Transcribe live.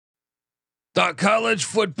The college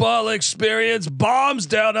football experience bombs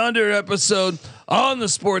down under episode on the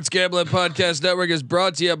Sports Gambling Podcast Network is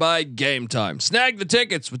brought to you by Game Time. Snag the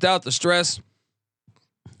tickets without the stress.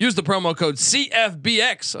 Use the promo code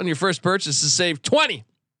CFBX on your first purchase to save 20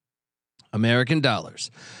 American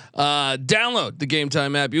dollars. Download the Game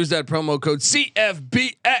Time app. Use that promo code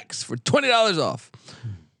CFBX for $20 off.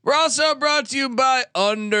 We're also brought to you by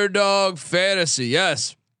Underdog Fantasy.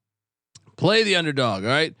 Yes. Play the underdog. All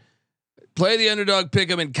right. Play the underdog, pick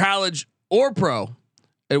 'em in college or pro,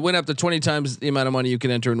 and win up to 20 times the amount of money you can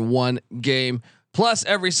enter in one game. Plus,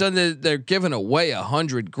 every Sunday they're giving away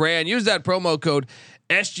 $100,000. Use that promo code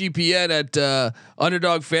SGPN at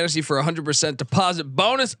Underdog Fantasy for 100% deposit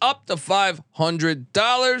bonus up to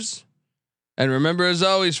 $500. And remember, as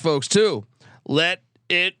always, folks, too, let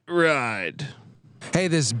it ride. Hey,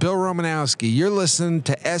 this is Bill Romanowski. You're listening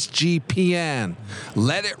to SGPN.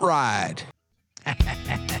 Let it ride.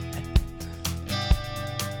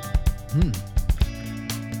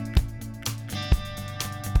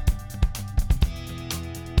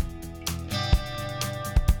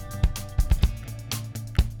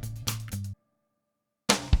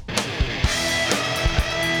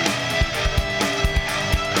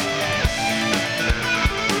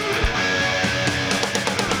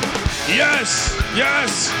 Yes,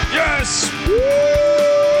 yes, yes. Woo!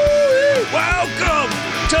 Welcome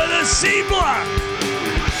to the C Block.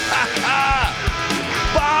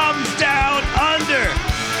 Bombs down under.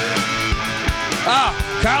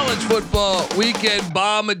 College football weekend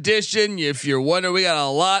bomb edition. If you're wondering, we got a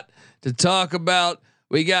lot to talk about.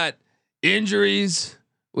 We got injuries.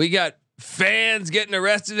 We got fans getting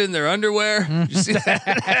arrested in their underwear. You see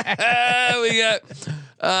that?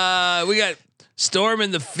 we got storm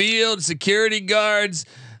in the field, security guards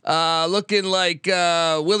looking like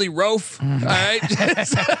Willie Roaf. All right.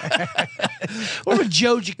 Or a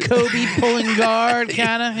Joe Jacoby pulling guard,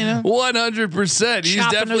 kind of, 100%. He's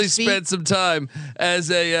definitely spent some time as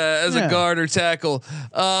a guard or tackle.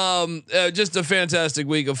 Just a fantastic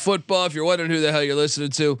week of football. If you're wondering who the hell you're listening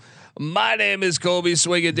to, my name is Colby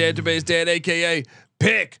Swinging Database Dan, aka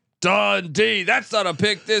Pick Dundee. That's not a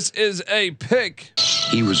pick. This is a pick.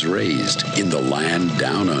 He was raised in the land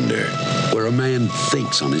down under, where a man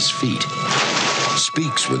thinks on his feet,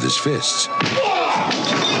 speaks with his fists,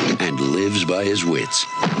 and lives by his wits.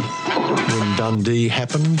 When Dundee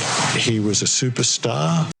happened, he was a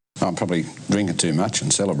superstar. I'm probably drinking too much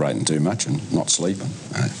and celebrating too much and not sleeping.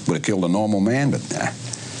 Would have killed a normal man, but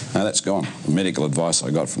no, that's gone. The medical advice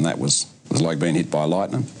I got from that was like being hit by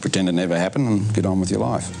lightning. Pretend it never happened and get on with your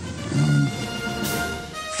life.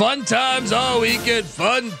 Fun times all weekend.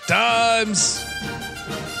 Fun times.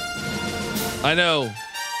 I know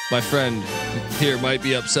my friend here might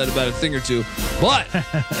be upset about a thing or two, but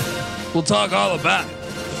we'll talk all about it.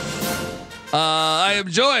 I am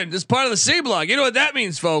joined as part of the C Block. You know what that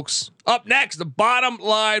means, folks. Up next, the Bottom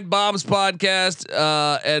Line Bombs podcast,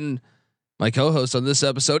 and my co-host on this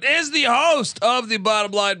episode is the host of the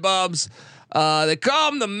Bottom Line Bombs. They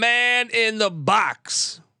call him the man in the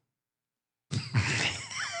box.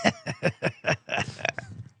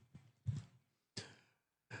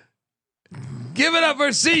 Give it up for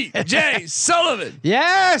CJ Sullivan.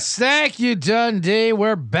 Yes, thank you, Dundee.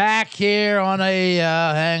 We're back here on a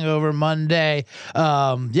Hangover Monday.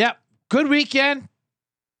 Yep, good weekend.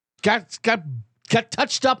 Got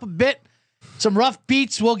touched up a bit. Some rough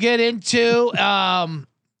beats we'll get into.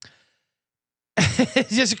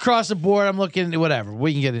 Just across the board, I'm looking whatever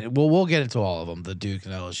we can get it. We'll get into all of them, the Duke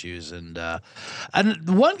and LSU's, and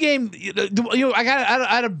one game.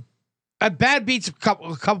 I had bad beats a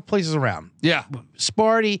couple places around. Yeah,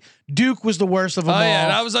 Sparty, Duke was the worst of them all. Yeah,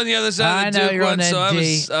 and I was on the other side of the Duke one, so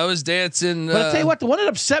I was dancing. But I tell you what, the one that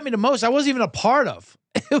upset me the most, I wasn't even a part of.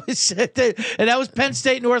 It was, and that was Penn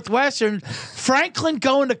State Northwestern. Franklin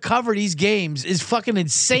going to cover these games is fucking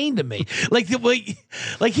insane to me. Like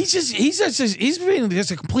he's being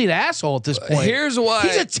just a complete asshole at this point. Here's why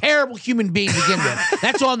he's a terrible human being to begin with.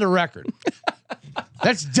 That's on the record.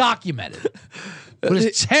 That's documented. But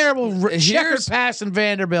it's terrible checkered pass in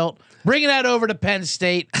Vanderbilt, bringing that over to Penn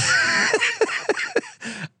State.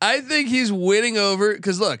 I think he's winning over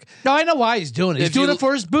because look. No, I know why he's doing it. He's doing it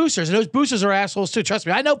for his boosters, and those boosters are assholes too. Trust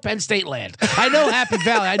me, I know Penn State land. I know Happy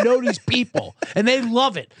Valley. I know these people, and they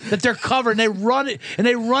love it that they're covered. And they run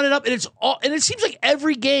it up, and it's all. And it seems like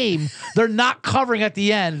every game they're not covering at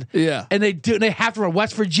the end. Yeah, and they do. They have to run.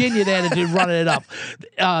 West Virginia, they had to do running it up.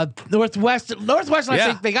 Northwestern. I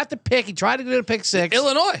think they got the pick. He tried to get a pick six.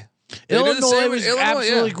 Illinois. Illinois was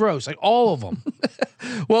absolutely gross, like all of them.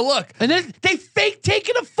 Well, look, And then they fake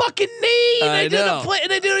taking a fucking knee. And I they do know. the play,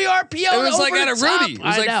 and they do the RPO. it was like over out of the top. Rudy. It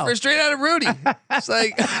was I like know. straight out of Rudy. It's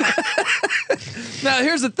like. Now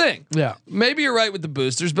here's the thing. Yeah. Maybe you're right with the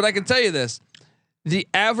boosters, but I can tell you this: the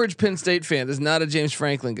average Penn State fan is not a James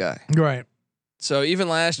Franklin guy. Right. So even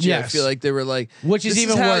last year, I Yes. feel like they were like, Which is this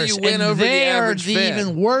even how worse. You win and over they the are average the fan.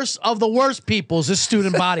 even worst of the worst people is the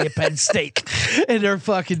student body at Penn State in their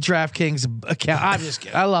fucking DraftKings account. I'm just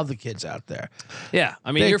kidding. I love the kids out there. Yeah,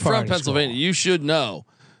 I mean, Big you're from party Pennsylvania. school. You should know.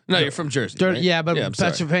 No, you're from Jersey. right? Yeah, but I'm sorry.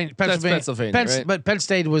 Pennsylvania, That's Pennsylvania, right? But Penn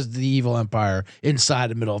State was the evil empire inside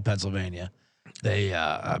the middle of Pennsylvania. They,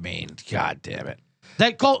 I mean, God damn it.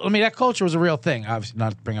 That culture was a real thing. Obviously,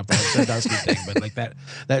 not to bring up the whole Sandusky thing, but like that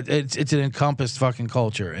it's an encompassed fucking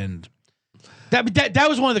culture, and that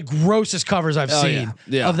was one of the grossest covers I've seen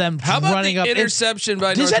Yeah. of them How about running the up. interception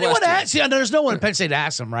by Does Northwestern? anyone ask? See, there's no one at Penn State to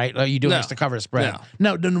ask them, right? Are you doing No. this to cover a spread?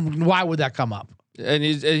 No. Why would that come up? And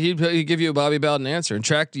he'd give you a Bobby Bowden answer. And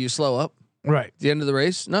track, do you slow up Right. at the end of the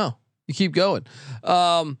race? No, you keep going.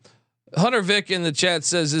 Hunter Vick in the chat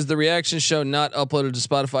says, "Is the reaction show not uploaded to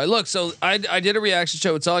Spotify?" Look, so I did a reaction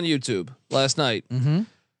show. It's on YouTube last night.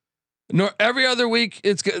 Mm-hmm. Every other week,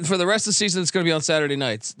 it's for the rest of the season. It's going to be on Saturday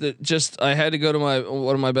nights. I had to go to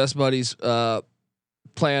one of my best buddies'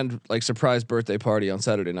 planned like surprise birthday party on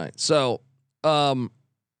Saturday night. So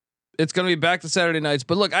it's going to be back to Saturday nights.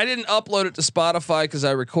 But look, I didn't upload it to Spotify because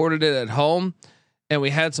I recorded it at home, and we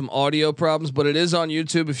had some audio problems. But it is on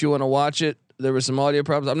YouTube if you want to watch it. There were some audio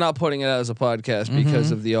problems. I'm not putting it out as a podcast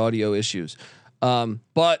because of the audio issues.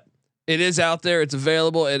 But it is out there. It's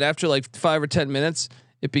available. And after like 5 or 10 minutes,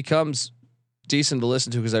 it becomes decent to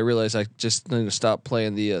listen to because I realize I just need to stop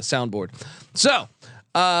playing the soundboard. So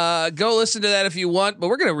go listen to that if you want. But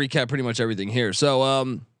we're going to recap pretty much everything here. So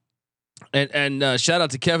and shout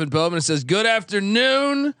out to Kevin Bowman. It says, "Good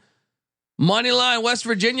afternoon. Moneyline West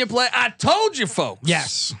Virginia play. I told you, folks.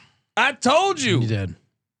 Yes. I told you. You did.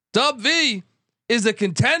 Dub V is a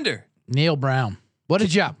contender. Neil Brown. What a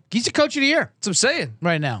job. He's the coach of the year That's what I'm saying.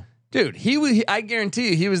 right now. Dude, I guarantee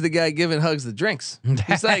you, he was the guy giving Hugs the drinks.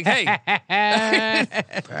 He's like, hey, Right.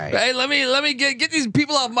 hey, let me get these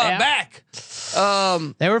people off my Yeah. back.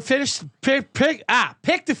 They were finished. Pick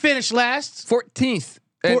to finish last. 14th.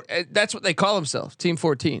 And that's what they call themselves, Team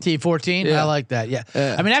 14. Team 14. Yeah. I like that. Yeah.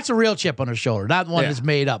 Yeah. I mean, that's a real chip on their shoulder, not one Yeah. that's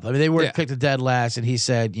made up. I mean, they were Yeah. picked the dead last, and he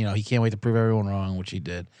said, he can't wait to prove everyone wrong, which he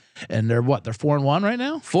did. And they're 4-1 right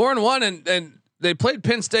now. 4-1, and they played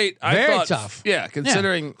Penn State. I Very thought, tough. Yeah,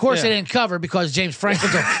 considering. Of course, yeah. they didn't cover because James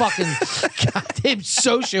Franklin's a fucking goddamn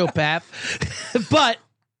sociopath. But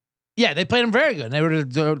yeah, they played him very good. And they were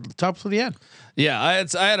the top to the end. Yeah,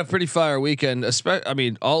 I had a pretty fire weekend. I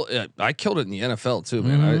mean, I killed it in the NFL too,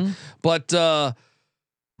 man. But we're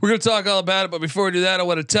gonna talk all about it. But before we do that, I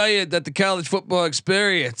want to tell you that the college football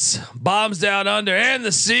experience, Bombs Down Under, and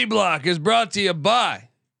the C Block is brought to you by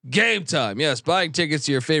Game Time. Yes, buying tickets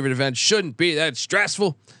to your favorite event shouldn't be that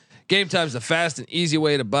stressful. Game Time is the fast and easy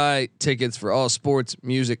way to buy tickets for all sports,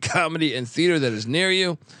 music, comedy, and theater that is near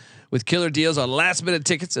you. With killer deals on last-minute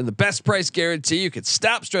tickets and the best price guarantee, you can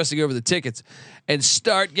stop stressing over the tickets and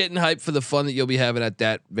start getting hyped for the fun that you'll be having at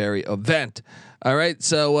that very event. All right,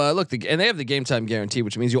 so look, and they have the Game Time guarantee,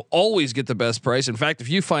 which means you'll always get the best price. In fact, if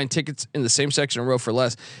you find tickets in the same section in a row for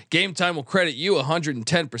less, Game Time will credit you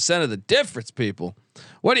 110% of the difference, people.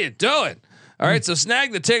 What are you doing? All right, so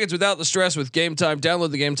snag the tickets without the stress with Game Time. Download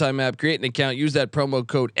the Game Time app, create an account, use that promo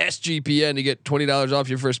code SGPN to get $20 off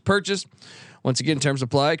your first purchase. Once again, terms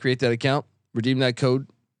apply. Create that account, redeem that code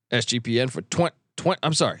SGPN for 20.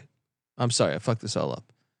 I'm sorry, I fucked this all up.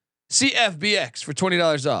 CFBX for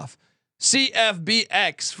 $20 off.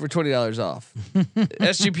 CFBX for $20 off.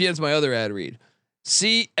 SGPN's my other ad read.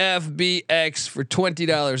 CFBX for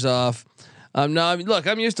 $20 off. Look,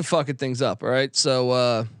 I'm used to fucking things up. All right,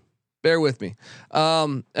 so bear with me.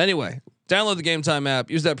 Anyway. Download the Game Time app.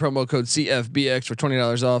 Use that promo code CFBX for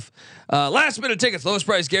 $20 off. Last minute tickets, lowest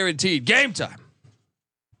price guaranteed. Game Time.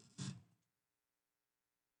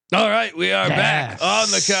 All right, we are back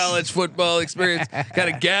on the college football experience. Got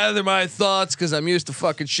to gather my thoughts because I'm used to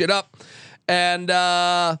fucking shit up. And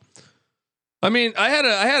I mean, I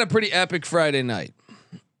had a pretty epic Friday night.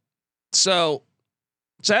 So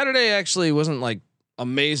Saturday actually wasn't like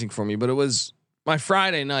amazing for me, but it was my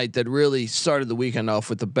Friday night that really started the weekend off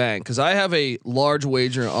with the bang. Cause I have a large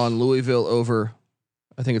wager on Louisville over,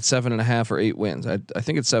 I think it's 7.5 or 8 wins. I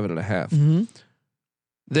think it's 7.5.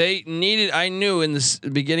 I knew in the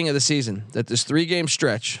beginning of the season that this 3-game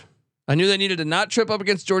stretch, I knew they needed to not trip up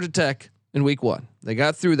against Georgia Tech in week 1. They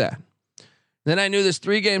got through that. Then I knew this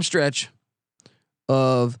 3-game stretch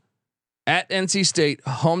of at NC State,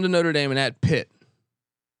 home to Notre Dame, and at Pitt.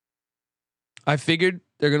 I figured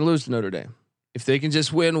they're going to lose to Notre Dame. If they can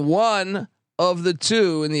just win one of the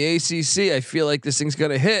two in the ACC, I feel like this thing's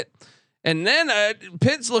going to hit. And then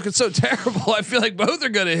Pitt's looking so terrible. I feel like both are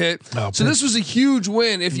going to hit. So this was a huge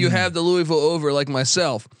win if you have the Louisville over like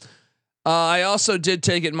myself. I also did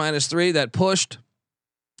take it -3. That pushed.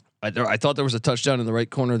 I thought there was a touchdown in the right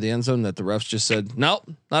corner of the end zone that the refs just said, nope,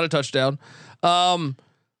 not a touchdown.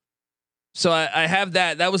 So I have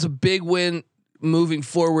that. That was a big win moving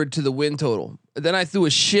forward to the win total. Then I threw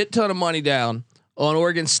a shit ton of money down on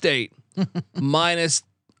Oregon State minus,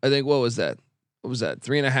 I think, what was that? What was that?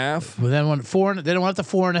 3.5. Well, then went 4. They didn't want the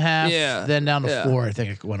 4.5. Yeah. Then down to 4. I think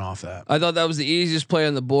it went off that. I thought that was the easiest play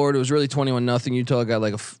on the board. It was really 21-0. Utah got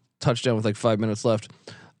like a touchdown with like 5 minutes left.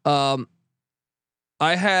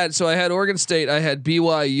 I had Oregon State. I had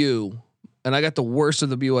BYU, and I got the worst of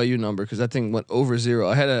the BYU number because that thing went over 0.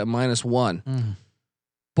 I had it at -1,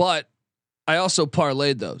 but I also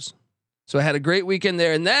parlayed those. So I had a great weekend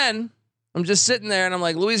there, and then I'm just sitting there, and I'm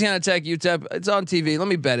like, Louisiana Tech, UTEP. It's on TV. Let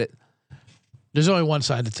me bet it. There's only one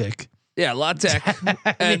side to take. Yeah, La Tech,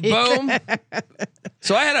 and boom.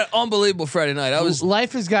 So I had an unbelievable Friday night.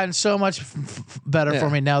 Life has gotten so much better for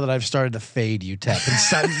me now that I've started to fade UTEP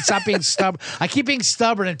and stop being stubborn. I keep being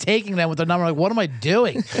stubborn and taking them with the number. Like, what am I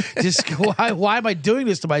doing? Just why am I doing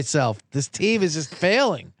this to myself? This team is just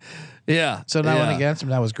failing. Yeah. So now I went against him.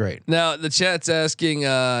 That was great. Now the chat's asking,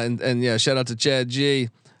 and yeah, shout out to Chad G.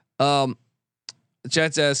 The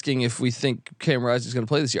chat's asking if we think Cam Rising is going to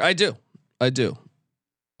play this year. I do.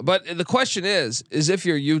 But the question is if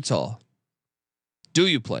you're Utah, do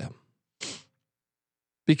you play him?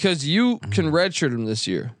 Because you can redshirt him this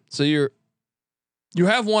year. So you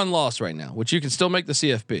have one loss right now, which you can still make the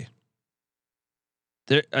CFP.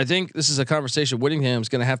 I think this is a conversation Whittingham's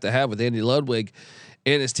going to have with Andy Ludwig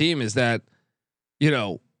and his team is that,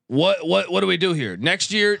 what do we do here?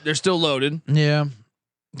 Next year, they're still loaded. Yeah.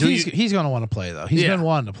 He's going to want to play though. He's been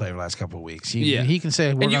wanting to play for the last couple of weeks. He can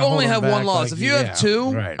say, and you only have one loss. If you have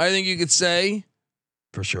two, right. I think you could say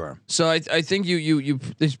for sure. So I think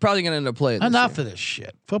he's probably going to end up playing. Enough of this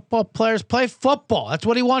shit. Football players play football. That's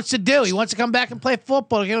what he wants to do. He wants to come back and play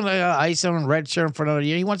football. Get him ice him and redshirt him for another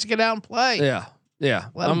year. He wants to get out and play. Yeah.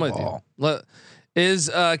 I'm with you. Is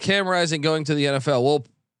Cam Rising going to the NFL? Well,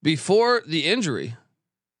 before the injury,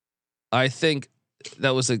 I think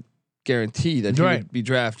that was a guarantee that he would be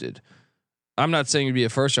drafted. I'm not saying he'd be a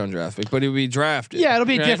first round draft pick, but he would be drafted. Yeah, it'll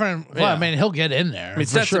be different. Well, I mean, he'll get in there. I mean,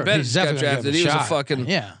 Stetson Bennett got drafted. He was a fucking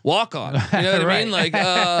walk on. You know what I mean? Like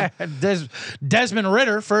Desmond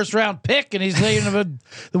Ridder, first round pick, and he's laying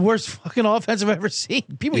the worst fucking offense I've ever seen.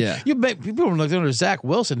 People look under Zach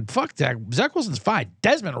Wilson. Fuck Zach. Zach Wilson's fine.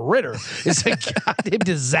 Desmond Ridder is a goddamn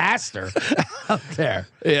disaster out there.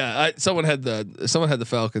 Yeah, someone had the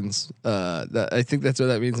Falcons. I think that's what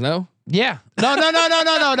that means. No. Yeah. No.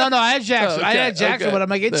 I had Jackson. I had Jackson, but I'm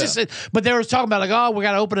like, it's just. But they were talking about like, oh, we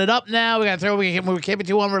got to open it up now. We got to throw. We can't be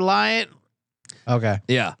too unreliant. Okay.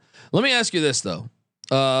 Yeah. Let me ask you this though.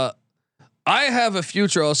 I have a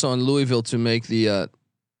future also on Louisville to make the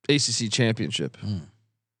ACC championship.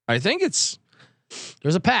 I think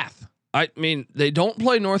there's a path. I mean, they don't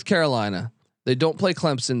play North Carolina. They don't play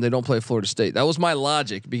Clemson. They don't play Florida State. That was my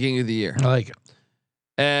logic beginning of the year. I like it.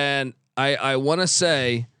 And I want to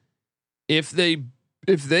say, if they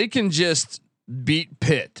can just beat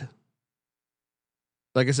Pitt,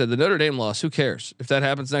 like I said, the Notre Dame loss, who cares if that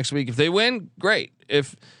happens next week? If they win, great.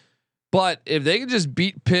 But if they can just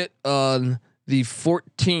beat Pitt on the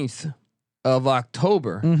 14th of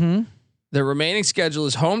October, the remaining schedule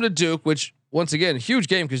is home to Duke, which once again, a huge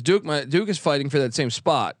game because Duke is fighting for that same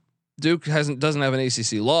spot. Duke doesn't have an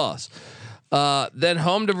ACC loss. Then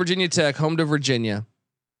home to Virginia Tech, home to Virginia.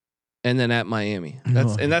 And then at Miami.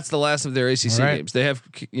 That's the last of their ACC games. They have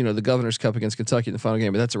the Governor's Cup against Kentucky in the final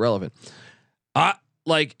game, but that's irrelevant.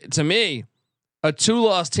 To me, a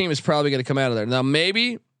 2-loss team is probably going to come out of there. Now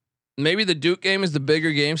maybe the Duke game is the bigger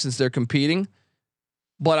game since they're competing,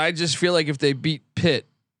 but I just feel like if they beat Pitt,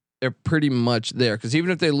 they're pretty much there. Because even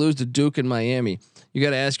if they lose to Duke and Miami, you got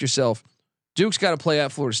to ask yourself, Duke's got to play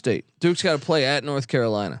at Florida State. Duke's got to play at North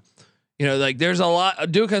Carolina. There's a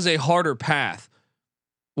lot. Duke has a harder path.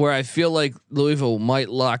 Where I feel like Louisville might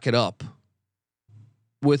lock it up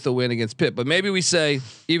with the win against Pitt. But maybe we say,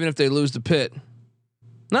 even if they lose to Pitt,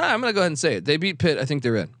 I'm going to go ahead and say it. They beat Pitt. I think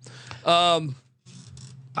they're in.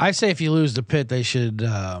 I say if you lose to Pitt, they should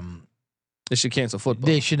cancel football.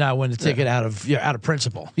 They should not win the ticket out of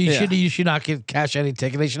principle. You should not cash any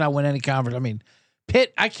ticket. They should not win any conference. I mean,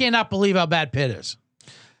 Pitt, I cannot believe how bad Pitt is.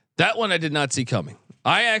 That one I did not see coming.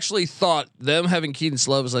 I actually thought them having Keaton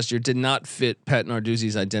Slovis last year did not fit Pat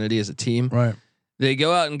Narduzzi's identity as a team. Right. They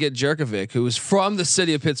go out and get Jerkovic, who was from the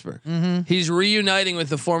city of Pittsburgh. He's reuniting with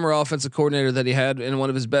the former offensive coordinator that he had in one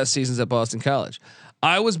of his best seasons at Boston College.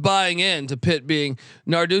 I was buying into Pitt being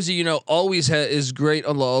Narduzzi, always is great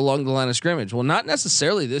along the line of scrimmage. Well, not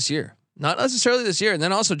necessarily this year. Not necessarily this year. And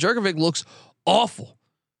then also Jerkovic looks awful.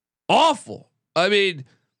 Awful. I mean,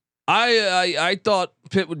 I thought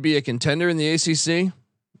Pitt would be a contender in the ACC.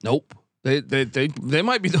 Nope. They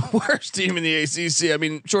might be the worst team in the ACC. I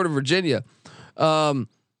mean, short of Virginia. I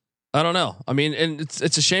don't know. I mean, and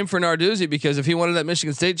it's a shame for Narduzzi because if he wanted that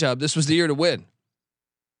Michigan State job, this was the year to win.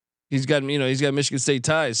 He's got Michigan State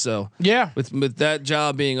ties. So yeah, with that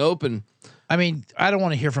job being open, I mean, I don't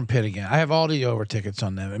want to hear from Pitt again. I have all the over tickets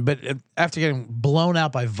on them, but after getting blown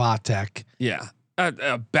out by Vatek, yeah,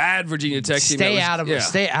 a bad Virginia Tech team. Stay out of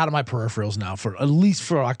my peripherals now for at least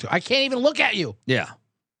for October. I can't even look at you. Yeah.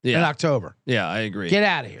 In October. Yeah, I agree. Get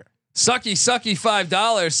out of here. Sucky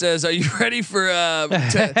 $5 says, "Are you ready for a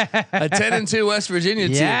 10-2 West Virginia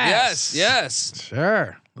team?" Yes.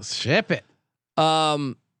 Sure. Let's ship it.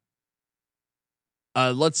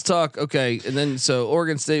 Let's talk. Okay, and then so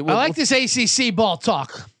Oregon State. I like this ACC ball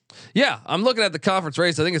talk. Yeah, I'm looking at the conference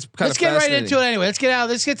race. I think it's kind Let's get right into it anyway. Let's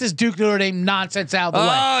get this Duke Notre Dame nonsense out of the way.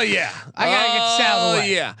 Oh yeah, I gotta get this out of the way.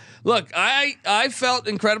 Oh yeah. Look, I felt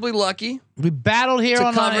incredibly lucky. We battled here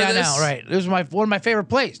on cover I this. know, right? It was one of my favorite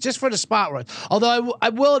plays, just for the spot rush. Although I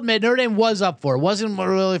will admit, Notre Dame was up for it. Wasn't a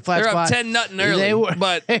really flat They're spot. up 10-0 early. They were,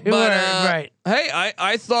 but right. Hey,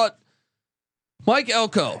 I thought Mike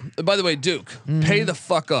Elko. By the way, Duke, pay the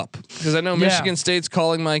fuck up because I know Michigan State's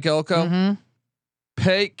calling Mike Elko.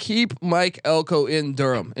 Keep Mike Elko in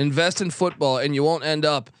Durham. Invest in football, and you won't end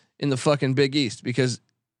up in the fucking Big East because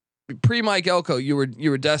pre Mike Elko, you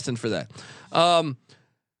were destined for that.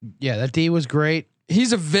 Yeah, that D was great.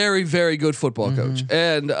 He's a very, very good football coach,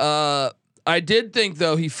 and I did think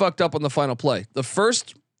though he fucked up on the final play. The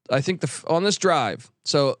first, I think on this drive.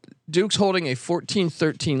 So Duke's holding a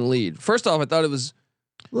 14-13 lead. First off, I thought it was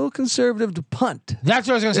a little conservative to punt. That's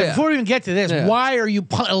what I was going to say. Yeah. Before we even get to this, why are you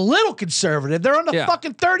a little conservative? They're on the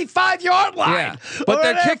fucking 35-yard line. Yeah, but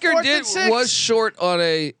their kicker was short on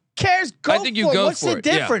a. Cares? Go I think you for go it. What's for the it.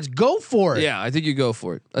 difference? Go for it. Yeah, I think you go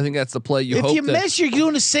for it. I think that's the play you if hope. you miss, you're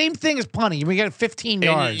doing the same thing as punting. You may get 15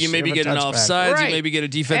 yards. You maybe get an offsides. Right. You maybe get a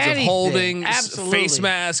defensive Anything. holding, Absolutely. face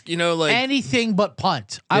mask. Like anything but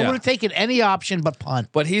punt. I would have taken any option but punt.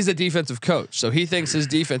 But he's a defensive coach, so he thinks his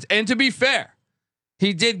defense. And to be fair,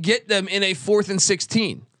 he did get them in a 4th and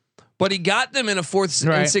 16. But he got them in a 4th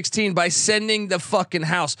and 16 by sending the fucking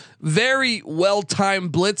house. Very well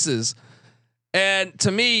timed blitzes. And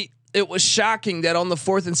to me, it was shocking that on the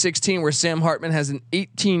 4th and 16, where Sam Hartman has an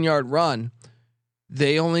 18-yard run,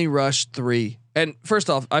 they only rushed 3. And first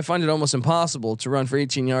off, I find it almost impossible to run for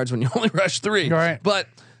 18 yards when you only rush 3. Right. But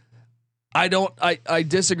I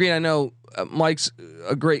disagree. I know Mike's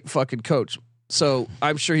a great fucking coach, so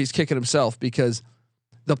I'm sure he's kicking himself because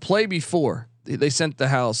the play before they sent the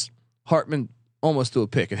house, Hartman almost threw a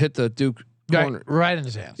pick. It hit the Duke corner right in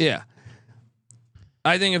his hands. Yeah.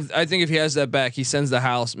 I think if he has that back, he sends the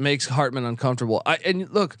house, makes Hartman uncomfortable. And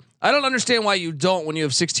look, I don't understand why you don't when you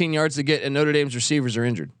have 16 yards to get and Notre Dame's receivers are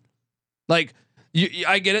injured. Like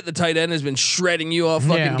I get it. The tight end has been shredding you all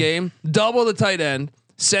fucking game. Double the tight end,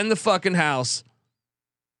 send the fucking house.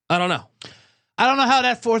 I don't know. I don't know how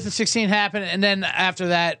that 4th and 16 happened. And then after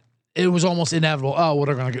that, it was almost inevitable. Oh, well,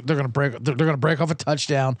 they're gonna break off a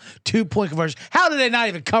touchdown, 2-point conversion. How did they not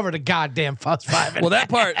even cover the goddamn first 5 minutes? Well, that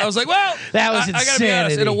part I was like, well, that was I insanity. gotta be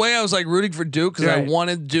honest. In a way, I was like rooting for Duke because I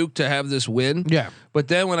wanted Duke to have this win. Yeah. But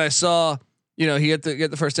then when I saw, he get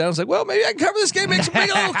the first down, I was like, well, maybe I can cover this game, make a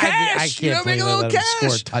little cash. I can't make a little cash.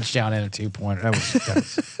 Score a touchdown and a 2-pointer. That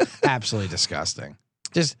was absolutely disgusting.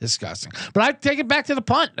 Just disgusting. But I take it back to the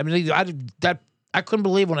punt. I mean, I couldn't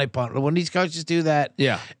believe when they punt. When these coaches do that,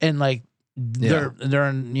 and like their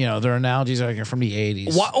analogies are from the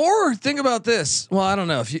 80s. Or think about this. Well, I don't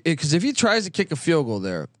know because if he tries to kick a field goal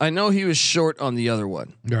there, I know he was short on the other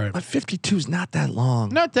one. Right. But 52 is not that long.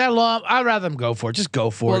 Not that long. I'd rather them go for it. Just go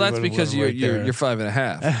for it. Well, that's because you're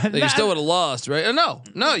 5.5. You still would have lost, right?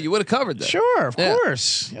 No, you would have covered that. Sure, of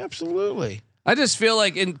course, absolutely. I just feel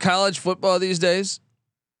like in college football these days,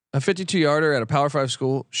 a 52-yarder at a Power 5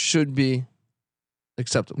 school should be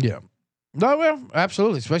acceptable. Yeah. No, well,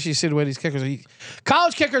 absolutely. Especially you see the way these kickers are.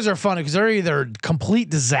 College kickers are funny because they're either complete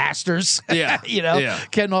disasters. Yeah.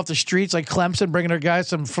 Getting off the streets like Clemson, bringing their guys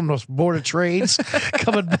from the board of trades,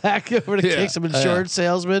 coming back over to kick some insurance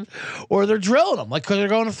salesmen, or they're drilling them like because they're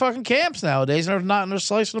going to fucking camps nowadays and they're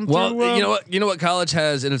slicing them. Well, through, you know what college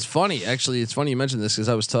has, and it's funny actually. It's funny you mentioned this because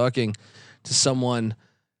I was talking to someone.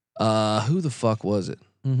 Who the fuck was it?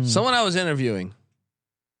 Someone I was interviewing.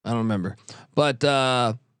 I don't remember, but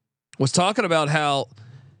was talking about how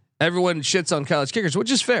everyone shits on college kickers, which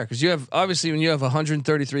is fair because you have obviously when you have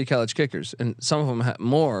 133 college kickers, and some of them have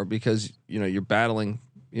more because you're battling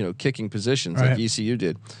kicking positions like ECU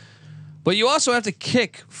did, but you also have to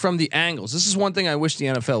kick from the angles. This is one thing I wish the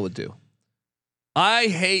NFL would do. I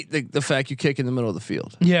hate the fact you kick in the middle of the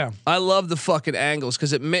field. Yeah, I love the fucking angles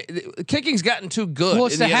because kicking's gotten too good. Well,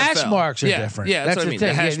 it's in the hash NFL. marks are different. Yeah, that's what I mean.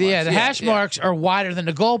 Thing. The hash marks. marks are wider than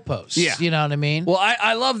the goalposts. Yeah, you know what I mean. Well,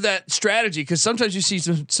 I love that strategy because sometimes you see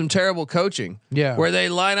some terrible coaching. Yeah, where they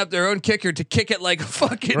line up their own kicker to kick it like a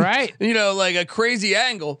fucking like a crazy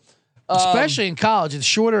angle. Especially in college, the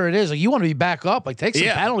shorter it is, like you want to be back up, like take some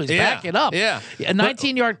penalties, back it up. Yeah, a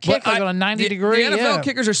 19-yard kick like on a 90 degree. The NFL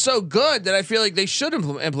kickers are so good that I feel like they should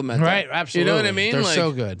implement that. Right, absolutely. You know what I mean? They're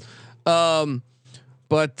so good.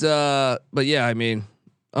 But yeah, I mean,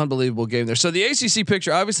 unbelievable game there. So the ACC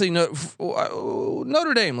picture, obviously,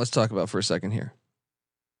 Notre Dame. Let's talk about for a second here.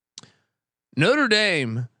 Notre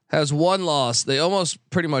Dame has one loss. They almost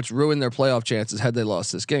pretty much ruined their playoff chances had they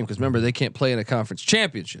lost this game because remember they can't play in a conference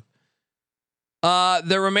championship.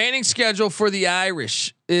 The remaining schedule for the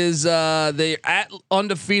Irish is they at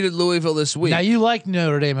undefeated Louisville this week. Now you like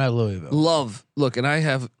Notre Dame at Louisville. Look, and I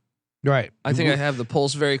have I think I have the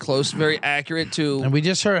pulse very close, very accurate to. And we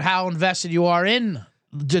just heard how invested you are in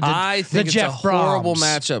I think it's Jeff a horrible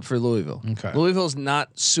Brahms matchup for Louisville. Okay. Louisville's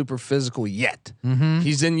not super physical yet. Mm-hmm.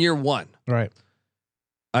 He's in year one. Right.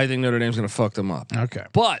 I think Notre Dame's going to fuck them up. Okay.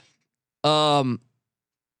 But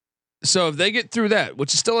so if they get through that,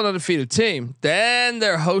 which is still an undefeated team, then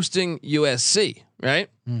they're hosting USC, right?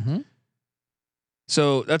 Mm-hmm.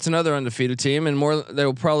 So that's another undefeated team, and more. There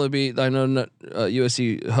will probably be. I know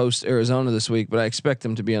USC hosts Arizona this week, but I expect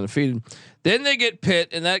them to be undefeated. Then they get Pitt,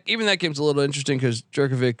 and that game's a little interesting because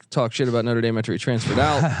Jerkovic talked shit about Notre Dame after he transferred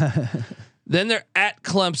out. Then they're at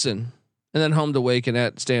Clemson, and then home to Wake and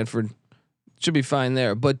at Stanford. Should be fine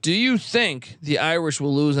there. But do you think the Irish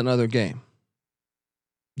will lose another game?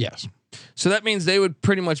 Yes. So that means they would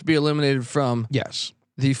pretty much be eliminated from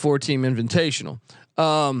the 4-team invitational.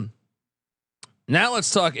 Now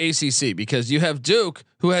let's talk ACC because you have Duke,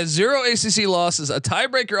 who has 0 ACC losses, a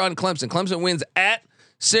tiebreaker on Clemson. Clemson wins at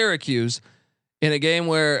Syracuse in a game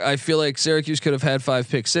where I feel like Syracuse could have had 5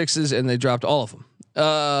 pick sixes and they dropped all of them.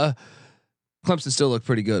 Clemson still looked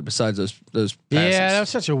pretty good besides those passes. Yeah, that was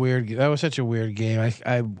such a weird game.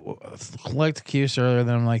 I liked Cuse earlier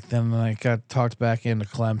than then I got talked back into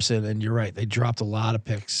Clemson, and you're right, they dropped a lot of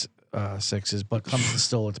picks sixes, but Clemson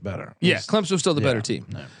still looked better. Yeah, Clemson was still the better team.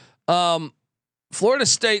 No. Florida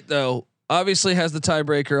State though obviously has the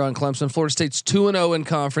tiebreaker on Clemson. Florida State's 2-0 in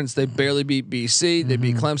conference. They barely beat BC. They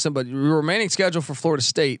beat Clemson, but the remaining schedule for Florida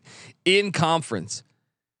State in conference: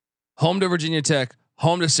 home to Virginia Tech,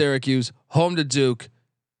 home to Syracuse, home to Duke,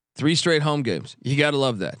 3 straight home games. You got to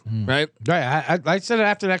love that, right? Right. I said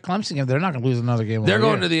after that Clemson game, they're not going to lose another game. They're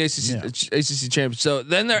going to the ACC champions. So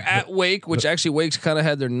then they're at Wake, which actually Wake's kind of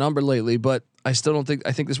had their number lately, but I still don't think.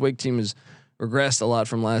 I think this Wake team has regressed a lot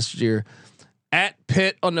from last year. At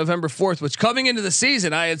Pitt on November 4th, which coming into the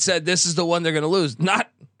season, I had said this is the one they're going to lose. Not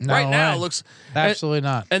right now. Looks absolutely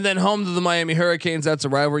not. And then home to the Miami Hurricanes. That's a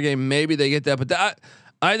rivalry game. Maybe they get that, but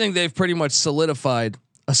I think they've pretty much solidified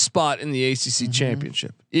a spot in the ACC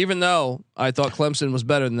championship. Even though I thought Clemson was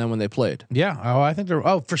better than them when they played. Yeah. Oh, I think they're.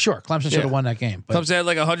 Oh, for sure. Clemson should have won that game. Clemson had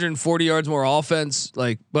like 140 yards more offense.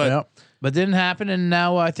 But didn't happen. And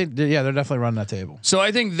now I think they're definitely running that table. So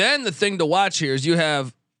I think then the thing to watch here is you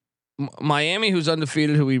have Miami, who's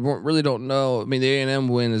undefeated, who we really don't know. I mean, the A&M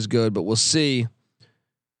win is good, but we'll see.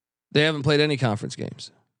 They haven't played any conference games.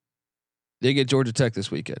 They get Georgia Tech this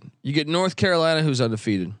weekend. You get North Carolina, who's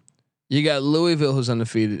undefeated. You got Louisville, who's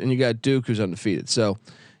undefeated, and you got Duke, who's undefeated. So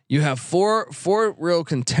you have four real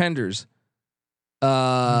contenders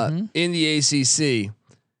in the ACC,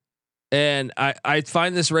 and I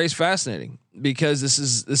find this race fascinating because this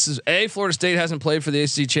is Florida State hasn't played for the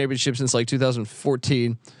ACC championship since like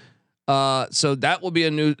 2014. So that will be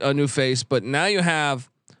a new face, but now you have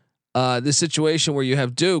this situation where you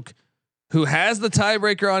have Duke, who has the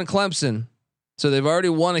tiebreaker on Clemson, so they've already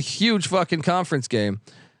won a huge fucking conference game.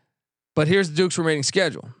 But here's Duke's remaining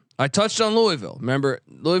schedule. I touched on Louisville. Remember,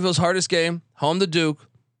 Louisville's hardest game, home to Duke,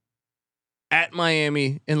 at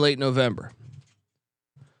Miami in late November.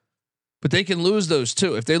 But they can lose those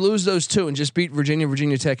two. If they lose those two and just beat Virginia,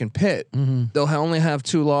 Virginia Tech, and Pitt, they'll only have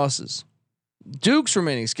 2 losses. Duke's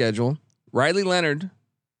remaining schedule: Riley Leonard,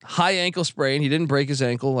 high ankle sprain. He didn't break his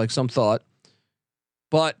ankle like some thought,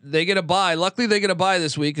 but they get a bye. Luckily, they get a bye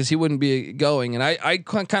this week because he wouldn't be going. And I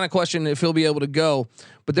kind of question if he'll be able to go.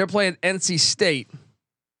 But they're playing NC State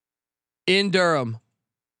in Durham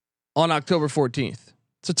on October 14th.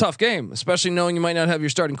 It's a tough game, especially knowing you might not have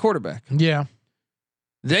your starting quarterback. Yeah.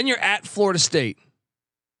 Then you're at Florida State.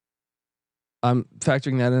 I'm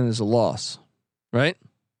factoring that in as a loss, right?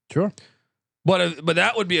 Sure. But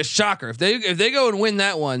that would be a shocker if they go and win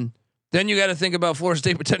that one. Then you got to think about Florida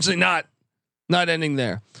State potentially not ending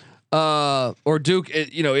there, or Duke.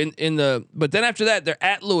 But then after that they're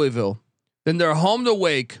at Louisville, then they're home to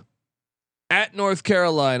Wake, at North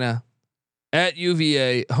Carolina, at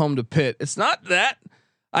UVA, home to Pitt. It's not that.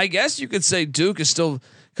 I guess you could say Duke is still,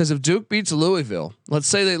 because if Duke beats Louisville, let's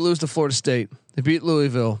say they lose to Florida State, they beat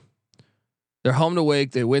Louisville. They're home to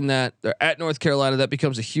Wake. They win that. They're at North Carolina. That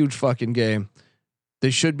becomes a huge fucking game.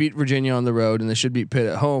 They should beat Virginia on the road, and they should beat Pitt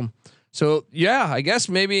at home. So yeah, I guess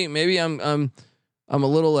maybe I'm a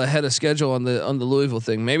little ahead of schedule on the Louisville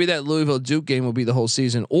thing. Maybe that Louisville Duke game will be the whole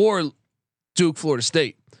season, or Duke Florida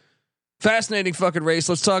State. Fascinating fucking race.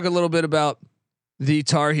 Let's talk a little bit about the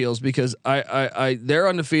Tar Heels, because they're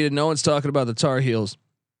undefeated. No one's talking about the Tar Heels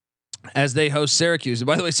as they host Syracuse. And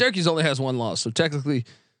by the way, Syracuse only has 1 loss, so technically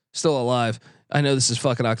still alive. I know this is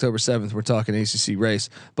fucking October 7th. We're talking ACC race,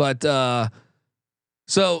 but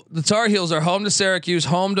so the Tar Heels are home to Syracuse,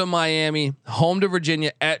 home to Miami, home to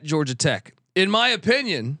Virginia, at Georgia Tech. In my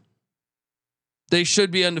opinion, they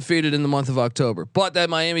should be undefeated in the month of October, but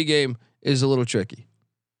that Miami game is a little tricky.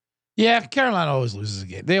 Yeah, Carolina always loses a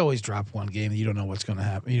game. They always drop one game. You don't know what's going to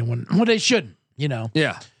happen. You know when they shouldn't. You know.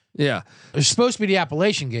 Yeah. It's supposed to be the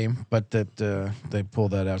Appalachian game, but that they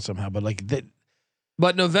pulled that out somehow. But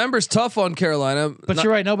but November's tough on Carolina. But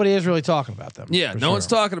you're right. Nobody is really talking about them. Yeah, no one's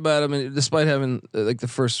talking about them, and despite having like the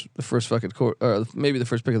first fucking or maybe the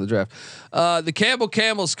first pick of the draft. The Campbell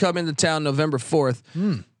Camels come into town November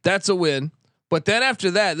 4th. That's a win. But then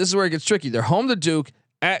after that, this is where it gets tricky. They're home to Duke,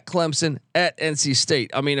 at Clemson, at NC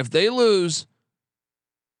State. I mean, if they lose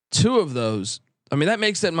 2 of those, I mean, that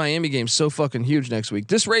makes that Miami game so fucking huge next week.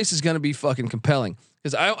 This race is going to be fucking compelling,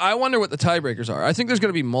 because I wonder what the tiebreakers are. I think there's going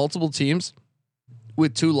to be multiple teams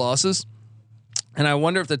with 2 losses, and I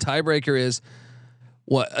wonder if the tiebreaker is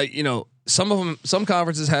what some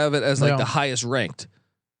conferences have it as like the highest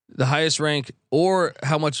rank, or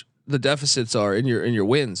how much the deficits are in your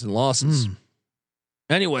wins and losses.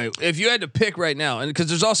 Anyway, if you had to pick right now, and because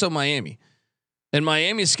there's also Miami, and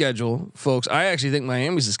Miami's schedule, folks, I actually think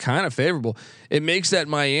Miami's is kind of favorable. It makes that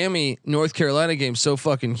Miami North Carolina game so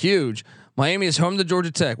fucking huge. Miami is home to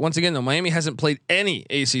Georgia Tech. Once again, though, Miami hasn't played any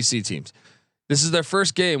ACC teams. This is their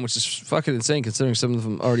first game, which is fucking insane considering some of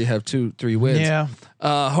them already have 2-3 wins. Yeah.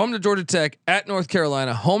 Home to Georgia Tech, at North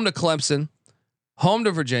Carolina, home to Clemson, home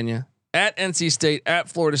to Virginia, at NC State, at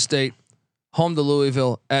Florida State, home to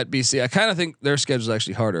Louisville, at BC. I kind of think their schedule is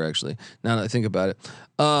actually harder, actually, now that I think about it.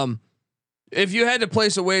 If you had to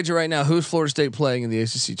place a wager right now, who's Florida State playing in the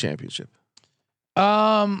ACC championship?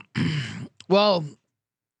 Well,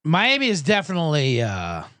 Miami is definitely.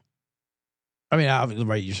 I mean,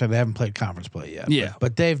 right? You said they haven't played conference play yet. Yeah,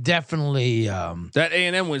 but they've definitely. That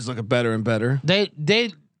A&M win's looking better and better.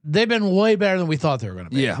 They've been way better than we thought they were going to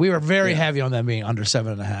be. Yeah. We were very heavy on them being under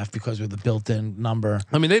 7.5 because of the built-in number.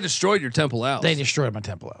 I mean, they destroyed your Temple Owls. They destroyed my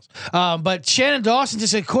Temple Owls. But Shannon Dawson,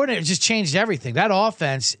 just a coordinator, just changed everything. That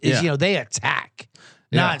offense is, they attack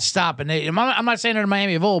nonstop. And I'm not saying they're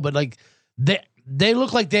Miami of old, but like they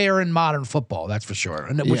look like they are in modern football. That's for sure,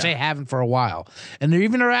 and which they haven't for a while. And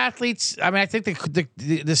even their athletes. I mean, I think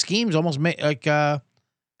the schemes almost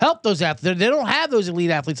help those athletes. They don't have those elite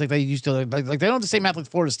athletes like they used to. Like they don't have the same athletes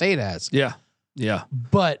Florida State has. Yeah.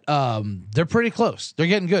 But they're pretty close. They're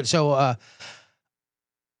getting good. So I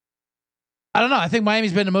don't know. I think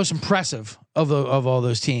Miami's been the most impressive of all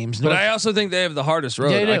those teams. But I also think they have the hardest road.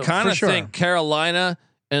 They do, I kind of think Carolina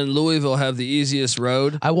and Louisville have the easiest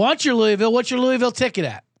road. I want your Louisville. What's your Louisville ticket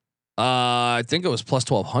at? I think it was plus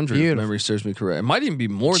 1,200. If memory serves me correct. It might even be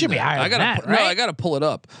more. Should than be higher I gotta, than that, right? No, I got to pull it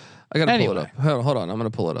up. Pull it up. Hold on. I'm going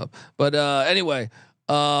to pull it up. But anyway,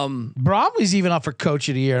 Bromley's even up for coach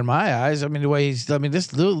of the year in my eyes. I mean, the way he's. I mean,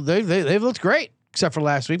 they've looked great except for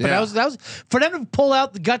last week. But that was for them to pull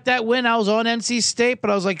out, got that win. I was on NC State, but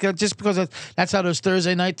I was like, just because that's how those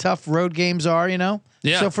Thursday night tough road games are,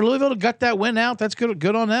 Yeah. So for Louisville to gut that win out, that's good.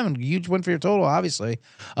 Good on them, and huge win for your total, obviously.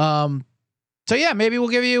 So yeah, maybe we'll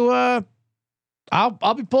give you.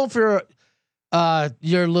 I'll be pulling for.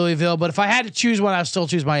 You're Louisville, but if I had to choose one, I'd still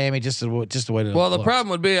choose Miami just the way to. Well, the problem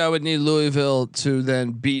would be I would need Louisville to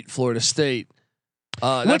then beat Florida State.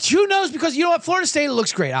 Which who knows? Because you know what, Florida State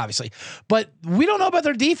looks great, obviously, but we don't know about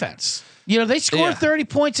their defense. You know, they scored 30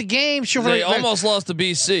 points a game. Sure, they almost lost to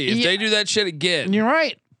BC. If they do that shit again, you're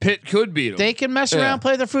right. Pitt could beat them. They can mess around,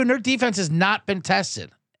 play their food, and their defense has not been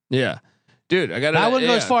tested. Yeah, dude, I wouldn't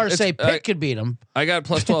go as far as say Pitt could beat them. I got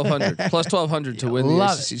plus 1200, plus 1200 to win the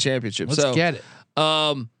ACC championship. Let's get it.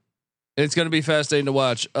 It's going to be fascinating to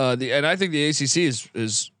watch. And I think the ACC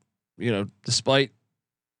is, you know, despite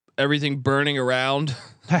everything burning around,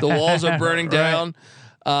 the walls are burning down.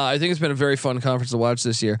 I think it's been a very fun conference to watch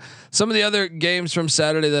this year. Some of the other games from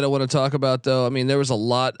Saturday that I want to talk about, though, I mean, there was a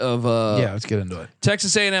lot of let's get into it.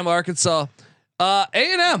 Texas A&M, Arkansas,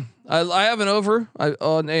 A&M. I have an over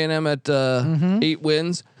on A&M at 8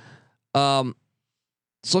 wins.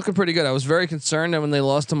 It's looking pretty good. I was very concerned when they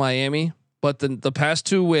lost to Miami, but the past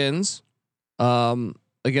 2 wins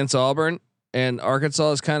against Auburn and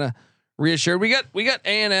Arkansas is kind of reassured. We got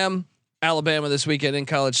A&M, Alabama this weekend in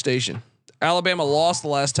College Station. Alabama lost the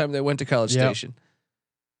last time they went to College Station.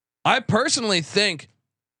 I personally think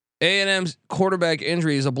A&M's quarterback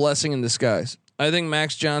injury is a blessing in disguise. I think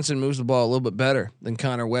Max Johnson moves the ball a little bit better than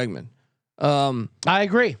Connor Wegman. I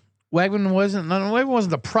agree. Wegman wasn't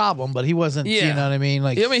the problem, but he wasn't. You know what I mean?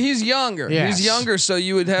 Like, I mean, he's younger. Yes. He's younger, so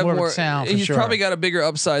you would have more. He's sure. probably got a bigger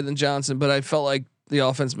upside than Johnson, but I felt like the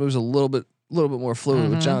offense moves a little bit more fluid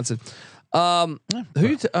with Johnson. I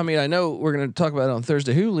mean, I know we're going to talk about it on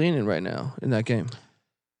Thursday. Who leaning right now in that game?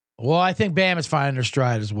 Well, I think Bam is finding their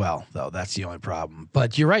stride as well, though. That's the only problem.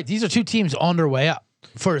 But you're right; these are 2 teams on their way up.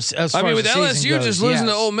 With LSU just losing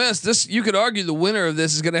to Ole Miss, this you could argue the winner of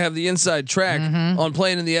this is going to have the inside track on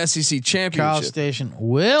playing in the SEC championship. College Station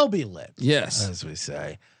will be lit. Yes, as we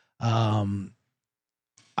say. You're going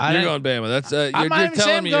Bama. That's you're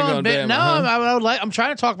telling me you're going Bama. No, huh? I'm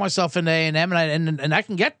trying to talk myself into A&M, and I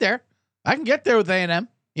can get there. I can get there with A&M.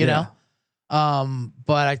 You know,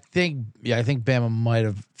 but I think Bama might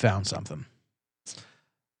have found something.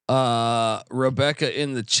 Rebecca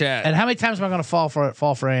in the chat. And how many times am I going to fall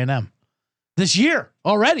for A&M this year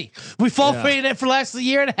already? We fall for A&M for the last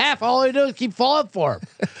year and a half. All I do is keep falling for him.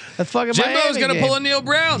 That fucking Jimbo's going to pull a Neil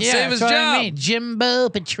Brown, save his job. I mean. Jimbo,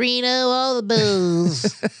 Petrino, all the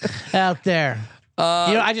booze out there.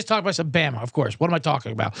 I just talked about some Bama, of course. What am I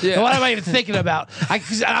talking about? Yeah. What am I even thinking about?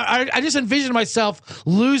 I just envisioned myself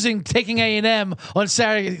taking A&M on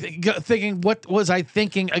Saturday, thinking, what was I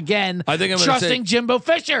thinking again? I think I'm trusting Jimbo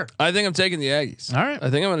Fisher. I think I'm taking the Aggies. All right.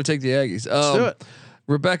 I think I'm going to take the Aggies. Let's do it.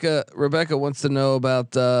 Rebecca wants to know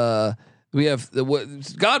about we have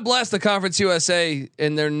God bless the Conference USA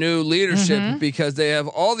and their new leadership because they have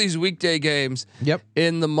all these weekday games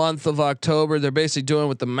in the month of October. They're basically doing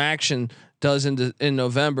what the MACtion does in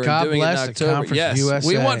November God and doing bless it in October. Yes, USA.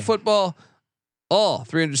 We want football all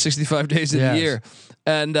 365 days of the year.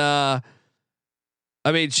 And I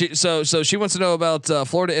mean, she wants to know about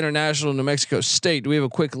Florida International, New Mexico State. Do we have a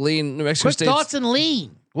quick lean? New Mexico State thoughts and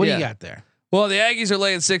lean. What do you got there? Well, the Aggies are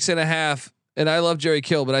laying 6.5, and I love Jerry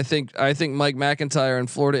Kill, but I think Mike McIntyre and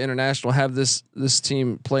Florida International have this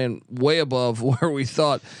team playing way above where we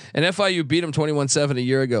thought. And FIU beat them 21-7 a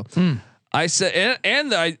year ago. I said,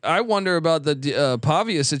 and I wonder about the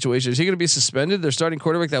Pavia situation. Is he going to be suspended? Their starting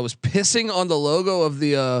quarterback that was pissing on the logo of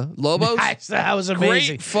the Lobos. That was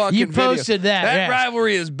amazing. Great fucking You posted video. That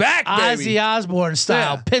rivalry is back, baby. Ozzy Osbourne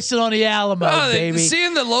style, pissing on the Alamo, baby.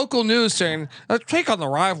 Seeing the local news saying, "Let's take on the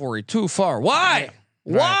rivalry too far." Why?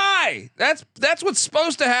 Right. Why? That's what's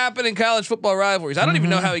supposed to happen in college football rivalries. I don't even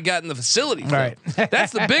know how he got in the facility. Right.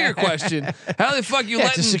 That's the bigger question. How the fuck you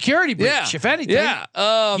let? It's a security breach, if anything. Yeah.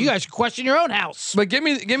 You guys should question your own house. But give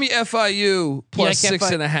me FIU plus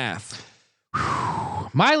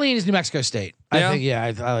 6.5. My lean is New Mexico State. I think. I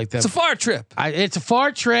like that. It's a far trip. It's a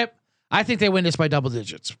far trip. I think they win this by double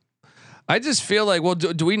digits. I just feel like, well,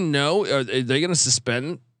 do we know? Are they going to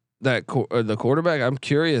suspend the quarterback? I'm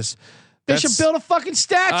curious. They should build a fucking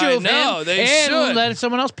statue of him. They should let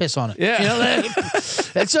someone else piss on it. Yeah,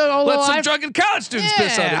 let some drunken college students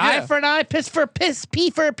piss on it. Yeah. Eye for an eye, piss for a piss, pee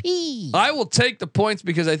for a pee. I will take the points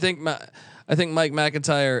because I think Mike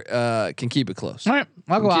McIntyre can keep it close. All right,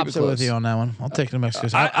 I'll go opposite with you on that one. I'll take New Mexico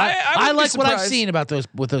State. I like what I've seen about those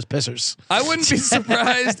pissers. I wouldn't be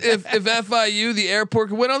surprised if FIU the airport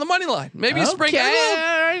could win on the money line. Maybe a sprinkle.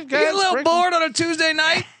 Get a little bored on a Tuesday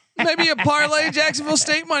night. Maybe a parlay Jacksonville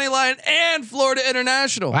State money line and Florida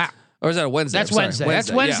International. Wow. Or is that a Wednesday? That's Wednesday.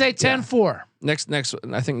 That's Wednesday, 10-4. Next,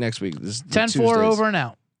 I think next week. 10-4 over and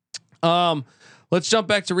out. Let's jump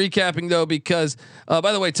back to recapping though, because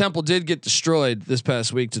by the way, Temple did get destroyed this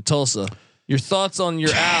past week to Tulsa. Your thoughts on your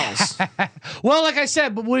Owls? Well, like I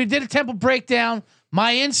said, but when we did a Temple breakdown,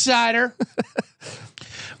 my insider,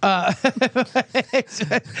 my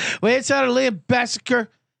insider Liam Bessiker,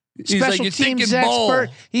 special teams expert.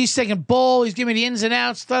 He's thinking bowl. He's giving me the ins and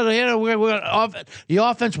outs. The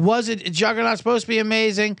offense was a juggernaut, supposed to be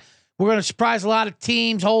amazing. We're going to surprise a lot of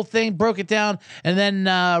teams. Whole thing, broke it down, and then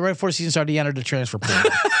right before the season started, he entered the transfer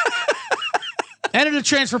portal. Entered the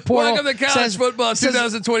transfer portal. Welcome to college football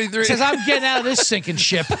 2023. Says I'm getting out of this sinking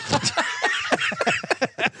ship.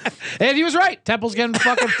 And he was right. Temple's getting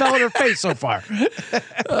fucking fell in her face so far.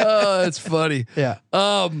 Oh, it's funny. Yeah.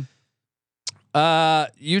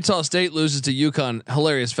 Utah State loses to UConn.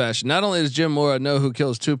 Hilarious fashion. Not only does Jim Mora know who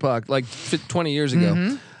kills Tupac like 20 years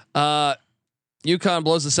ago, UConn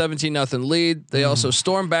blows the 17-0 lead. They also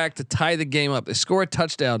storm back to tie the game up. They score a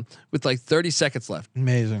touchdown with like 30 seconds left.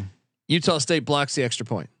 Amazing. Utah State blocks the extra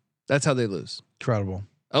point. That's how they lose. Incredible.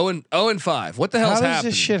 0-5. What the hell's happening? How does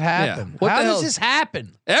this shit happen? Yeah. What how the does hell? this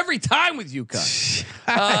happen? Every time with UConn.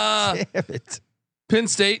 Damn it. Penn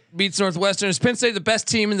State beats Northwestern. Is Penn State the best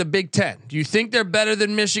team in the Big Ten? Do you think they're better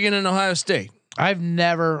than Michigan and Ohio State? I've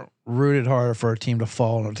never rooted harder for a team to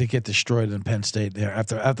fall or to get destroyed than Penn State. There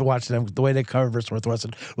after watching them, the way they cover versus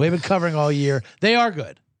Northwestern, they've been covering all year. They are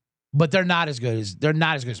good, but they're not as good as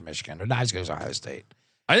Michigan. They're not as good as Ohio State.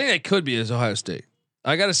 I think they could be as Ohio State.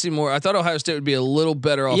 I got to see more. I thought Ohio State would be a little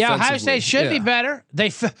better offensively. Yeah, Ohio State should be better. They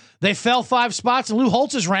fell 5 spots in Lou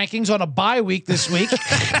Holtz's rankings on a bye week this week.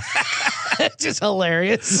 It's just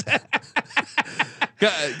hilarious.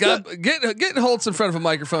 Get Holtz in front of a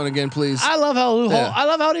microphone again, please. I love how I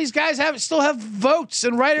love how these guys still have votes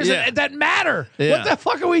and writers that matter. Yeah. What the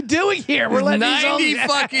fuck are we doing here? We're letting 90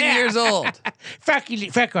 fucking years old. Fuck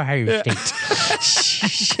Ohio State.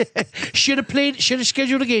 Should have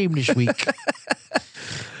scheduled a game this week.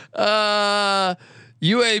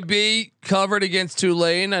 UAB covered against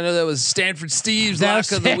Tulane. I know that was Stanford Steve's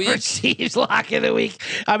lock of the week. Steve's lock of the week.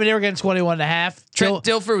 I mean, they were getting 21.5. Trent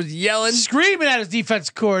Dilfer was yelling, screaming at his defense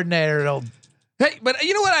coordinator. Hey, but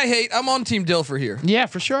you know what I hate? I'm on Team Dilfer here. Yeah,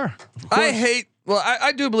 for sure. I hate. Well,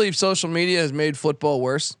 I do believe social media has made football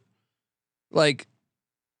worse. Like,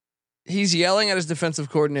 he's yelling at his defensive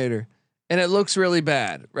coordinator, and it looks really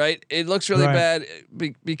bad, right? It looks really bad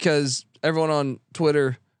because everyone on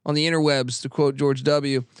Twitter, on the interwebs, to quote George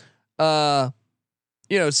W., says,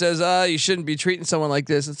 you shouldn't be treating someone like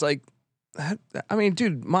this. It's like, I mean,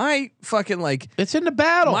 dude, my fucking it's in the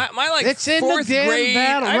battle. My like it's in fourth the damn grade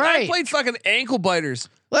battle. I played fucking ankle biters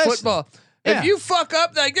football. Yeah. If you fuck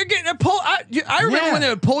up, like they're getting a pull. I remember when they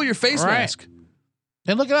would pull your face mask.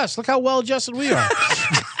 And look at us. Look how well adjusted we are.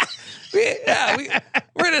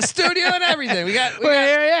 We're in a studio and everything. We got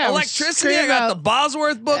electricity. I got the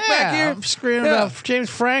Bosworth book back here. I'm screaming about James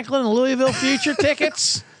Franklin and Louisville future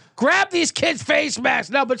tickets. Grab these kids' face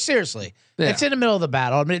masks. No, but seriously, it's in the middle of the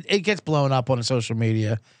battle. I mean, it gets blown up on the social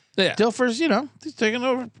media. Yeah, Dilfer's, he's taking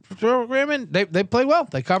over programming. They played well.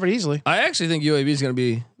 They covered easily. I actually think UAB is going to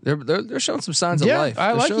be. They're showing some signs of life.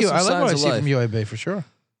 I like you. I like what I see from UAB for sure.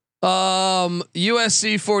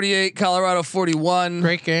 USC 48, Colorado 41.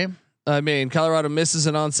 Great game. I mean, Colorado misses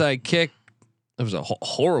an onside kick. It was a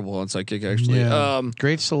horrible onside kick, actually. Yeah.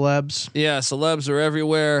 Great celebs. Yeah, celebs are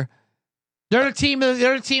everywhere. They're the team. They're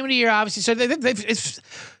the team of the year, obviously. So it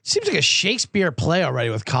seems like a Shakespeare play already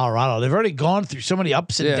with Colorado. They've already gone through so many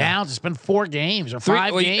ups and downs. It's been 4 games or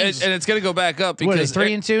 5 games, and it's going to go back up because what is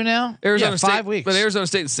 3-2 now. Arizona State, 5 weeks. But Arizona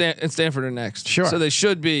State and Stanford are next. Sure. So they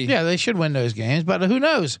should be. Yeah, they should win those games, but who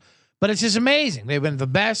knows? But it's just amazing. They've been the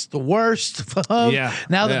best, the worst. Now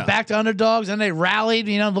they're back to underdogs, and they rallied.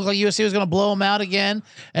 Looked like USC was going to blow them out again.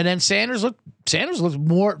 And then Sanders looked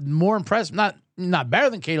more impressive. Not better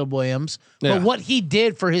than Caleb Williams, but what he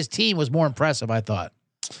did for his team was more impressive, I thought.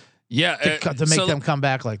 Yeah, to make them come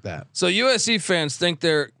back like that. So USC fans think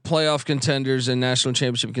they're playoff contenders and national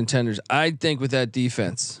championship contenders. I think with that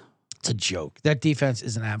defense, it's a joke. That defense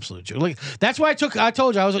is an absolute joke. Like, that's why I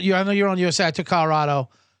told you I know you're on USA. I took Colorado.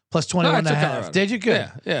 Plus 21.5. Did you?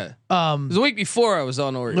 Good. Yeah. It was the week before I was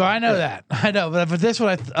on Oregon. Well, I know that. I know, but for this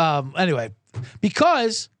one, anyway,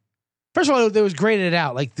 because first of all, it was graded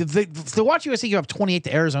out. Like to watch USC give up 28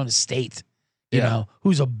 to Arizona State, you know,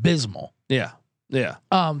 who's abysmal. Yeah.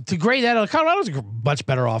 To grade that out, Colorado's a much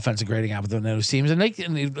better offensive grading out than those teams, and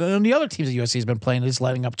the other teams that USC has been playing is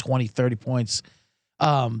letting up 20, 30 points.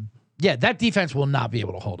 That defense will not be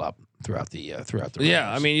able to hold up throughout the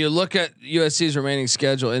Yeah, I mean, you look at USC's remaining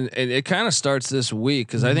schedule, and it kind of starts this week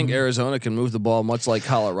because I think Arizona can move the ball much like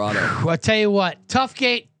Colorado. Well, I tell you what, tough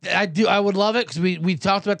gate. I do. I would love it because we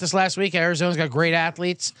talked about this last week. Arizona's got great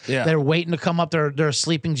athletes. Yeah. They're waiting to come up. They're a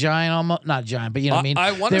sleeping giant, almost not giant, but you know what I mean.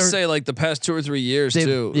 I want to say like the past 2 or 3 years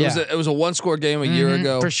too. It was a 1-score game a year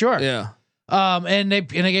ago for sure. Yeah. And they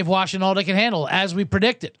gave Washington all they can handle as we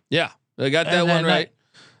predicted. Yeah, they got that one right.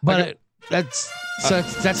 But that's a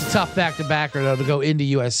tough back-to-backer though to go into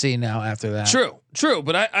USC now after that. True.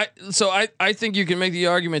 But I think you can make the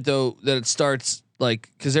argument though that it starts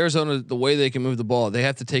like because Arizona, the way they can move the ball, they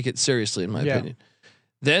have to take it seriously in my opinion.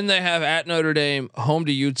 Then they have at Notre Dame, home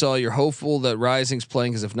to Utah. You're hopeful that Rising's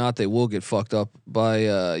playing because if not, they will get fucked up by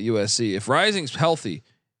USC. If Rising's healthy,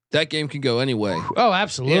 that game can go anyway. Oh,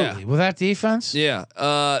 absolutely. Yeah. With that defense. Yeah.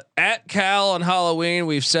 At Cal on Halloween,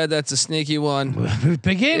 we've said that's a sneaky one.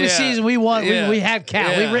 Beginning of the season, we won. Yeah. We had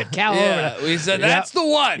Cal. We ripped Cal over. We said that's the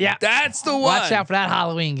one. Yeah. That's the one. Watch out for that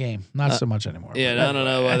Halloween game. Not so much anymore. Yeah, I don't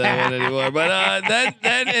know about that one anymore. But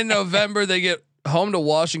then in November they get home to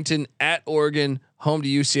Washington, at Oregon, home to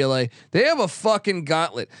UCLA. They have a fucking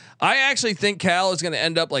gauntlet. I actually think Cal is going to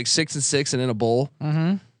end up like 6-6 and in a bowl.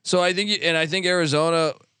 Mm-hmm. So I think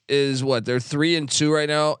Arizona is what they're 3-2 right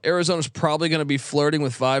now. Arizona's probably going to be flirting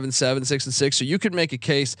with 5-7, 6-6. So you could make a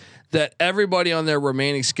case that everybody on their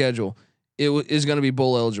remaining schedule is going to be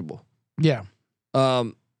bowl eligible. Yeah.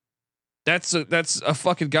 That's a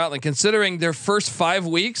fucking gauntlet considering their first 5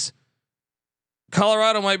 weeks.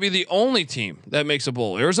 Colorado might be the only team that makes a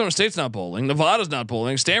bowl. Arizona State's not bowling. Nevada's not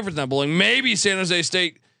bowling. Stanford's not bowling. Maybe San Jose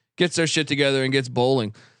State gets their shit together and gets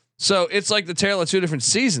bowling. So it's like the tale of 2 different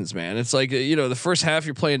seasons, man. It's like, the first half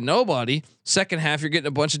you're playing nobody. Second half you're getting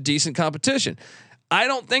a bunch of decent competition. I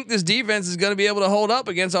don't think this defense is going to be able to hold up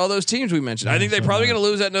against all those teams we mentioned. I think they're probably going to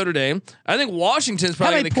lose at Notre Dame. I think Washington's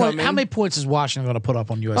probably going to come in. How many points is Washington going to put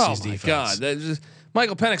up on USC's defense? Oh my God.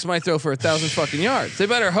 Michael Penix might throw for 1,000 fucking yards. They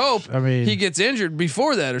better hope he gets injured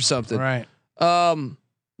before that or something. Right.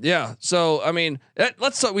 Yeah. So, I mean,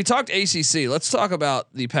 let's talk. We talked ACC. Let's talk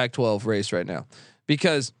about the Pac-12 race right now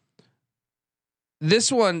because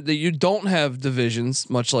this one that you don't have divisions,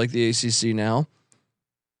 much like the ACC now.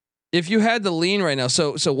 If you had to lean right now,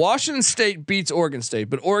 so Washington State beats Oregon State,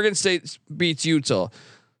 but Oregon State beats Utah.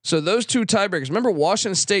 So those 2 tiebreakers. Remember,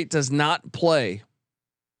 Washington State does not play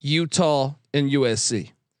Utah and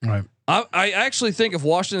USC. Right. I actually think if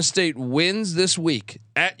Washington State wins this week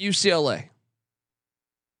at UCLA,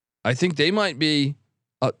 I think they might be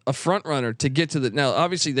a front runner to get to the. Now,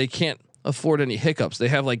 obviously, they can't afford any hiccups. They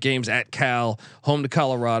have like games at Cal, home to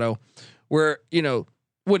Colorado, where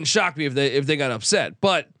wouldn't shock me if they got upset.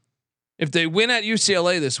 But if they win at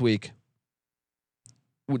UCLA this week,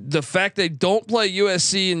 the fact they don't play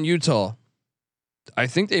USC and Utah, I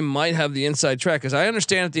think they might have the inside track because I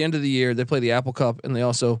understand at the end of the year they play the Apple Cup and they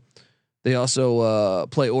also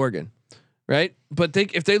play Oregon, right? But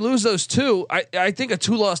if they lose those 2, I think a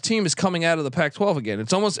 2-loss team is coming out of the Pac-12 again.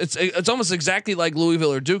 It's almost exactly like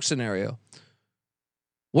Louisville or Duke scenario.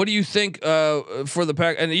 What do you think for the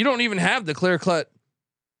Pac? And you don't even have the clear-cut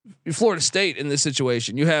Florida State in this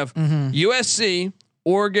situation. You have USC,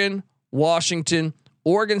 Oregon, Washington,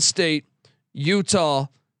 Oregon State, Utah,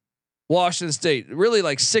 Washington State. Really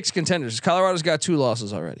like 6 contenders. Colorado's got 2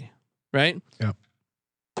 losses already, right? Yeah.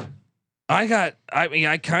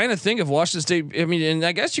 I kind of think of Washington State. I mean, and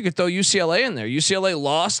I guess you could throw UCLA in there. UCLA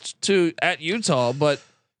lost at Utah, but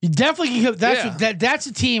you definitely can. That's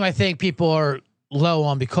a team I think people are low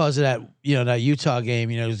on because of that. That Utah game.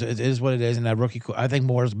 It is what it is, and that rookie. I think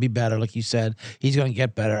Moore's will be better, like you said. He's going to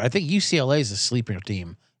get better. I think UCLA is a sleeper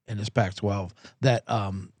team in this Pac-12 that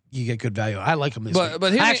you get good value. I like him this week.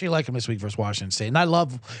 But I actually like him this week versus Washington State,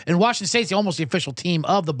 and Washington State's almost the official team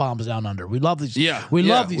of the Bombs Down Under. We love these. We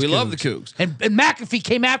love these. We love the Cougs. And McAfee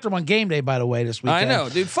came after him on game day, by the way, this weekend. I know,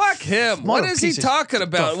 dude. Fuck him. What is he talking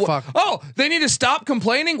about? Oh, they need to stop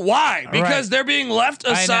complaining. Why? Because they're being left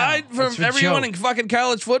aside from everyone in fucking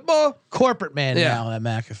college football. Corporate man now at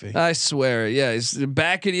McAfee. I swear. Yeah, he's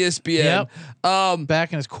back at ESPN. Yep.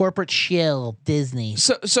 Back in his corporate shell, Disney.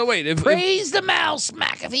 So wait. Praise the mouse,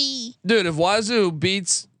 McAfee. Dude, if Wazoo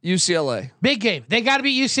beats UCLA, big game. They got to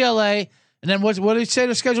beat UCLA. And then what did he say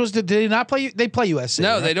the schedule was? Did they not play? They play USC.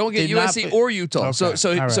 No, right? They don't get USC or Utah. Okay.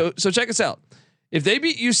 So check us out. If they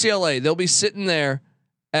beat UCLA, they'll be sitting there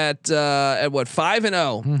at what 5-0.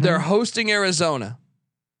 Mm-hmm. They're hosting Arizona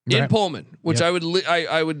in Pullman, which I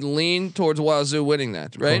would lean towards Wazoo winning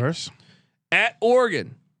that. Right. Of course. At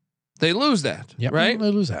Oregon, they lose that. Yep. Right. They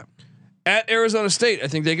lose that. At Arizona State, I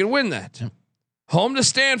think they can win that. Yep. Home to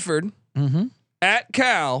Stanford. Mm-hmm. At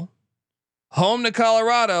Cal. Home to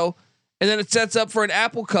Colorado. And then it sets up for an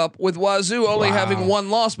Apple Cup with Wazoo only having 1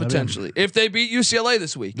 loss potentially if they beat UCLA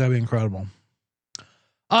this week. That'd be incredible.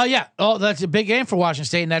 Yeah. Oh, that's a big game for Washington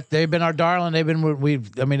State, and that they've been our darling. They've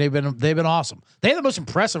been awesome. They have the most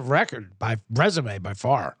impressive record by resume by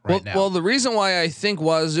far now. Well, the reason why I think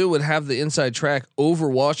Wazoo would have the inside track over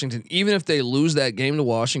Washington, even if they lose that game to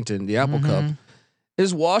Washington, the Apple Cup,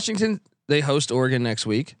 is Washington. They host Oregon next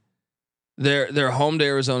week. They're home to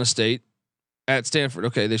Arizona State. At Stanford,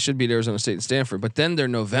 okay, they should beat Arizona State and Stanford, but then their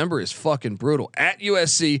November is fucking brutal. At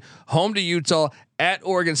USC, home to Utah, at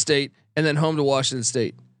Oregon State, and then home to Washington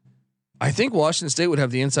State. I think Washington State would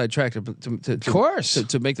have the inside track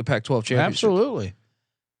to make the Pac-12 championship. Absolutely,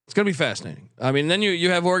 it's going to be fascinating. I mean, then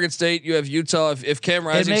you have Oregon State, you have Utah. If Cam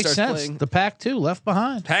Rising starts playing, the Pac-2 left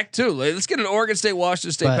behind. Pac-2, let's get an Oregon State,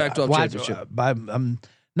 Washington State Pac-12 championship.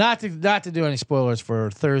 Not to do any spoilers for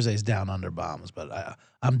Thursday's Down Under Bombs, but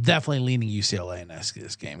I'm definitely leaning UCLA in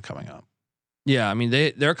this game coming up. Yeah, I mean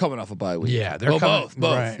they're coming off a bye week. Yeah, they're coming, both.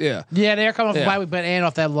 Right. Yeah, they're coming off a bye week, but and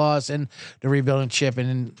off that loss and the rebuilding chip,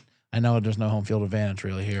 and I know there's no home field advantage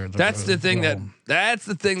really here. That's the thing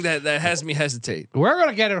that has me hesitate. We're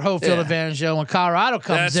gonna get a home field advantage though when Colorado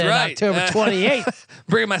comes in October 28th.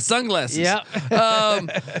 Bring my sunglasses. Yep.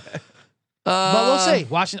 But we'll see.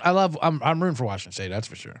 Washington. I'm rooting for Washington State. That's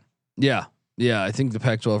for sure. Yeah. I think the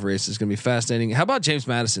Pac-12 race is going to be fascinating. How about James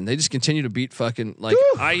Madison? They just continue to beat fucking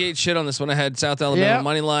I ate shit on this one. I had South Alabama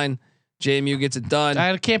money line. JMU gets it done.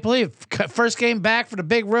 I can't believe first game back for the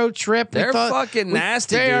big road trip. They're fucking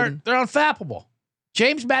nasty. They're unflappable.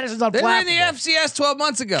 James Madison's unflappable. They were in the FCS 12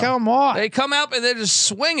 months ago. Come on. They come out and they're just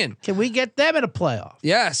swinging. Can we get them in a playoff?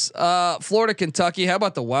 Yes. Florida, Kentucky. How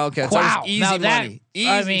about the Wildcats? Wow. That was easy money.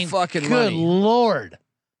 Easy fucking money. Good Lord.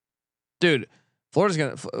 Dude,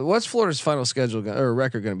 what's Florida's final schedule or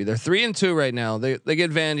record going to be? They're 3-2 right now. They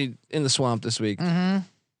get Vandy in the swamp this week. Mm-hmm.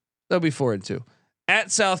 They'll be 4-2.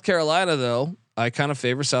 At South Carolina, though, I kind of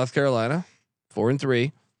favor South Carolina,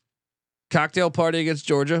 4-3. Cocktail party against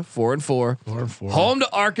Georgia, 4-4. 4-4. Home to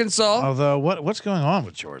Arkansas. Although, what's going on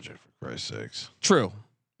with Georgia, for Christ's sakes? True.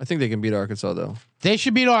 I think they can beat Arkansas, though. They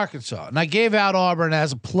should beat Arkansas. And I gave out Auburn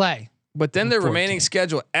as a play. But then their remaining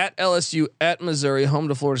schedule at LSU, at Missouri, home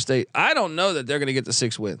to Florida State. I don't know that they're going to get the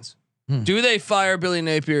 6 wins. Do they fire Billy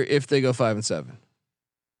Napier if they go 5-7?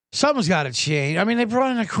 Something's got to change. I mean, they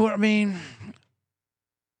brought in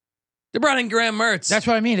they brought in Graham Mertz. That's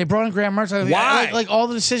what I mean. They brought in Graham Mertz. Why? Like all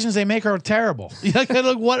the decisions they make are terrible. Like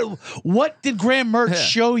what did Graham Mertz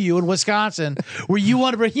show you in Wisconsin where you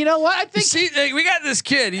want to bring? You know what? I think we got this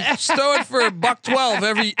kid. He's throwing for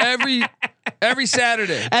 $112 every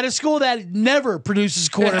Saturday at a school that never produces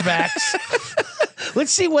quarterbacks.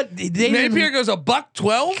 Let's see what Napier goes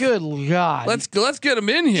 $112. Good God! Let's get him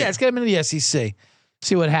in here. Yeah, let's get him into the SEC.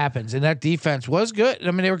 See what happens. And that defense was good. I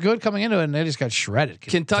mean, they were good coming into it, and they just got shredded.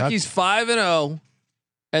 Kentucky's 5-0,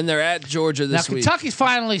 and they're at Georgia this week. Kentucky's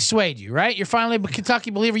finally swayed you, right? You're finally a Kentucky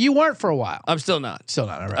believer. You weren't for a while. I'm still not. Still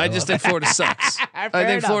not. All right. I just think Florida sucks.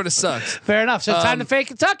 Florida sucks. Fair enough. So it's time to fake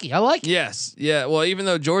Kentucky. I like it. Yes. Yeah. Well, even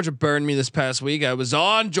though Georgia burned me this past week, I was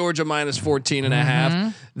on Georgia minus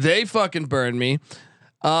 14.5. They fucking burned me.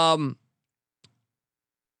 Do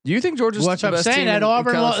you think Georgia's What's the I'm best saying? team That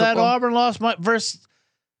Auburn loss versus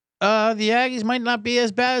the Aggies might not be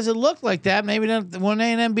as bad as it looked like that. Maybe when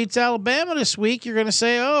A&M beats Alabama this week, you're going to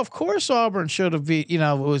say, "Oh, of course Auburn should have beat."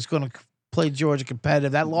 Was going to play Georgia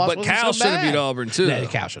competitive. That loss, but Cal should have beat Auburn too. Yeah,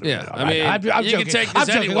 Cal should have. Yeah, I mean, I'm you joking. can take this I'm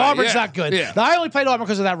joking. anyway. Auburn's not good. Yeah. No, I only played Auburn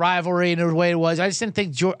because of that rivalry and the way it was. I just didn't think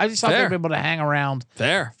I just thought they were able to hang around.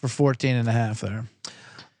 Fair for 14.5 there.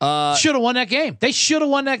 Should have won that game. They should have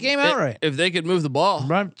won that game outright. If they could move the ball.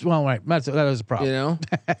 Right. Well, right. That was a problem.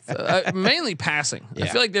 Mainly passing. Yeah. I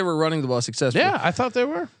feel like they were running the ball successfully. Yeah, I thought they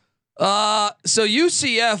were. So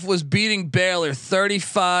UCF was beating Baylor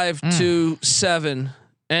 35-7,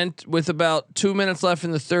 and with about 2 minutes left in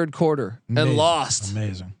the third quarter, and lost.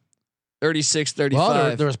 Amazing. 36-35.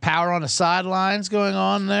 Well, there was power on the sidelines going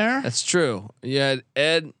on there. That's true. You had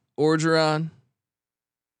Ed Orgeron,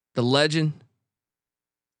 the legend.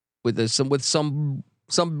 With some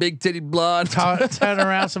big titty blonde, turn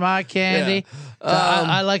around some eye candy. Yeah.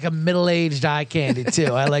 I like a middle-aged eye candy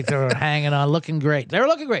too. I like they're hanging on, looking great. They were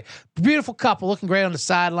looking great. Beautiful couple, looking great on the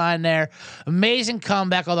sideline there. Amazing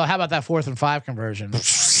comeback. Although, how about that 4th and 5 conversion?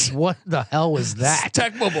 What the hell was that?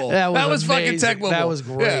 Tech-bable. That was fucking Tech-bable. That was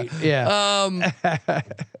great. Yeah.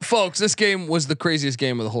 Folks, this game was the craziest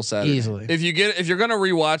game of the whole Saturday. Easily. If you're gonna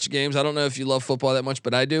rewatch games, I don't know if you love football that much,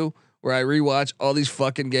 but I do. Where I rewatch all these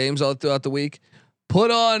fucking games all throughout the week. Put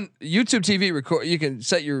on YouTube TV record. You can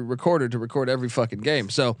set your recorder to record every fucking game.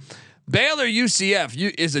 So Baylor UCF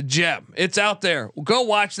is a gem. It's out there. Go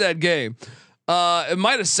watch that game. It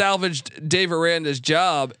might have salvaged Dave Aranda's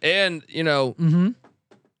job, and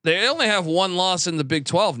they only have one loss in the Big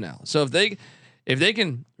 12 now. So if they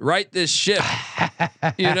can right this ship,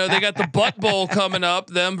 they got the Butt Bowl coming up,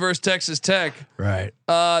 them versus Texas Tech. Right.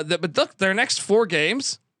 But look, their next 4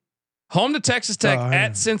 games: home to Texas Tech,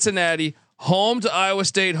 at Cincinnati, home to Iowa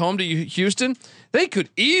State, home to Houston. They could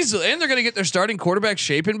easily, and they're going to get their starting quarterback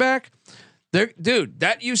Shapen back. Dude,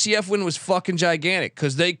 that UCF win was fucking gigantic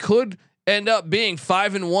because they could end up being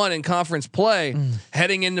 5-1 in conference play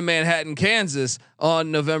heading into Manhattan, Kansas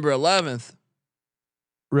on November 11th.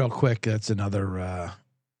 Real quick, that's another.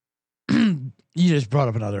 You just brought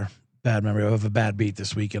up another bad memory of a bad beat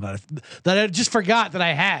this weekend that I just forgot that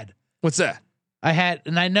I had. What's that? I had,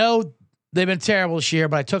 and I know they've been terrible this year,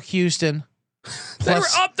 but I took Houston. They were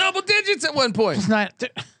up double digits at one point. I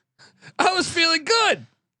was feeling good.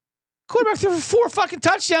 Quarterback threw 4 fucking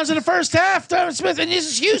touchdowns in the first half. Donovan Smith, and this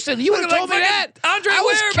is Houston. You would have told me that. Andre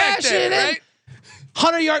Ware back there, right?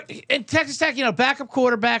 100-yard in Texas Tech, backup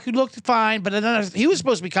quarterback who looked fine, but then he was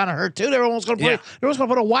supposed to be kind of hurt too. They were almost going to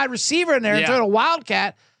put a wide receiver in there and throw a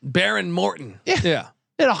wildcat. Baron Morton. Yeah.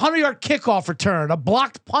 They had a 100-yard kickoff return, a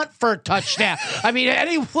blocked punt for a touchdown. I mean,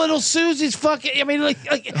 any little Susie's fucking. I mean, like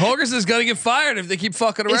Holgers is gonna get fired if they keep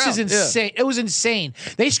fucking around. This is insane. It was insane.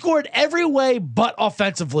 They scored every way but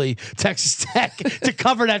offensively. Texas Tech to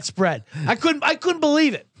cover that spread. I couldn't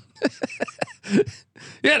believe it.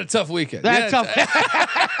 You had a tough weekend.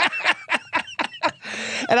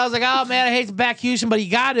 And I was like, oh man, I hate to back Houston, but you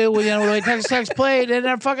got to. The way Texas Tech's played, and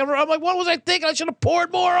I'm like, what was I thinking? I should have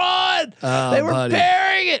poured more on. They were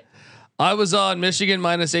burying it. I was on Michigan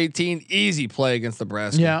 -18, easy play against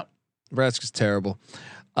Nebraska. Yeah, Nebraska's terrible.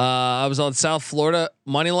 I was on South Florida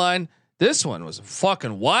money line. This one was a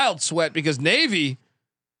fucking wild sweat because Navy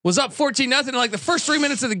was up 14-0 in like the first 3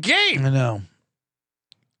 minutes of the game. I know.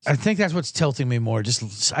 I think that's what's tilting me more.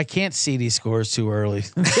 Just I can't see these scores too early.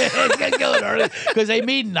 It's gonna go early because they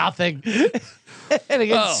mean nothing, and it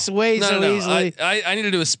gets swayed so easily. I need to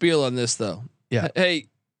do a spiel on this though. Yeah. Hey,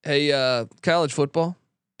 college football,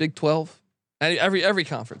 Big 12, every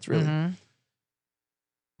conference really. Mm-hmm.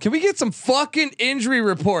 Can we get some fucking injury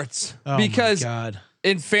reports? Oh because my God.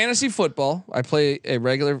 In fantasy football, I play a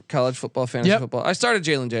regular college football, fantasy football. I started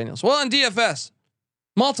Jalen Daniels. Well, in DFS.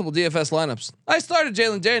 Multiple DFS lineups. I started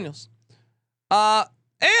Jalen Daniels.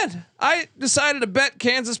 And I decided to bet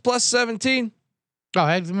Kansas +17. Oh,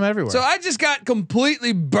 I had them everywhere. So I just got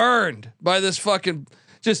completely burned by this fucking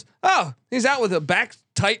he's out with a back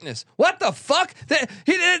tightness. What the fuck? They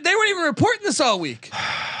weren't even reporting this all week.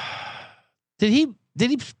 Did he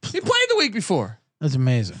He played the week before. That's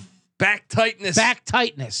amazing. Back tightness. Back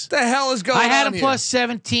tightness. What the hell is going on? I had him here?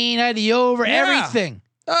 +17. I had the over, everything.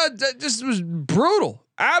 That just was brutal.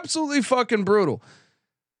 Absolutely fucking brutal.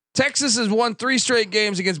 Texas has won 3 straight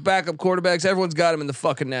games against backup quarterbacks. Everyone's got him in the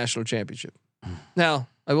fucking national championship. Now,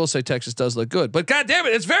 I will say Texas does look good, but God damn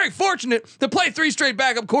it, it's very fortunate to play 3 straight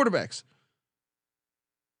backup quarterbacks.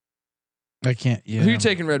 I can't. Who you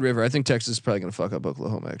taking, Red River? I think Texas is probably going to fuck up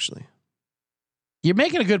Oklahoma. Actually, you're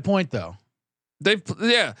making a good point though. I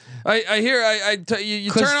hear. You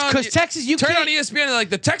turn on because Texas. You turn on ESPN and like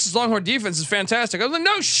the Texas Longhorn defense is fantastic. I was like,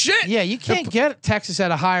 no shit. Yeah, you can't get Texas at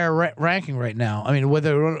a higher ranking right now. I mean,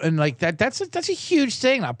 whether and like that's a huge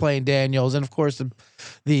thing. Not playing Daniels and of course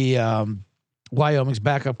the Wyoming's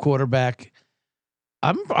backup quarterback.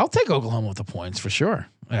 I'll take Oklahoma with the points for sure.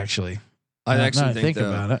 Actually, I actually think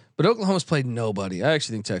about it. But Oklahoma's played nobody. I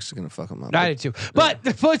actually think Texas is going to fuck them up. I do too. But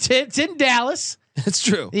it's in Dallas. It's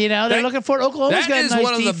true. They're looking for it. Oklahoma's got a nice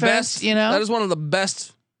one of defense, the best. That is one of the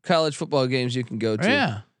best college football games you can go to.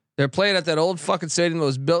 Yeah. They're playing at that old fucking stadium that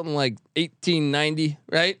was built in like 1890,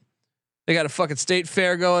 right? They got a fucking state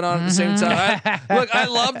fair going on at the same time. I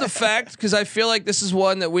love the fact because I feel like this is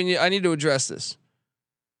one that I need to address this.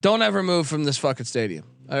 Don't ever move from this fucking stadium.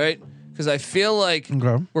 All right. Because I feel like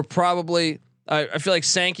we're probably, I feel like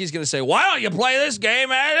Sankey's going to say, why don't you play this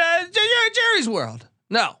game at Jerry's World?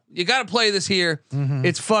 No, you got to play this here. Mm-hmm.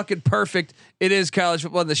 It's fucking perfect. It is college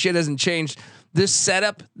football. The shit hasn't changed. This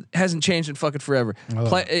setup hasn't changed in fucking forever.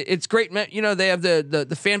 It's great. They have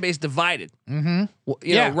the fan base divided. Mm-hmm.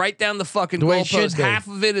 You know, right down the fucking goalpost. Half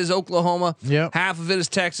of it is Oklahoma. Yep. Half of it is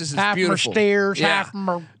Texas. It's half beautiful. Stairs. Half.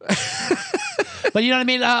 But you know what I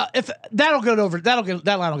mean? If that'll get over,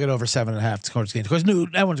 that line will get over 7.5 scores games because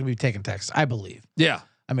everyone's gonna be taking Texas. I believe. Yeah.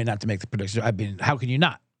 I mean, not to make the prediction. I mean, how can you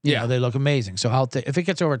not? You know, they look amazing. So I'll take if it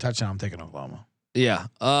gets over a touchdown, I'm taking Oklahoma. Yeah.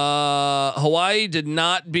 Hawaii did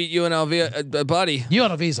not beat UNLV, buddy.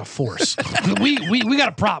 UNLV is a force. we got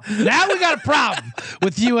a problem. Now we got a problem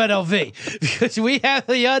with UNLV because we have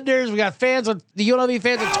the unders. We got fans on the UNLV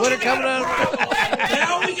fans on Twitter coming out.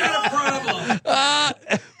 Now we got a problem.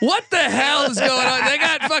 What the hell is going on? They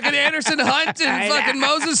got fucking Anderson Hunt and fucking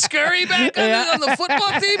Moses Scurry back on the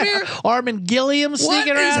football team here? Armin Gilliam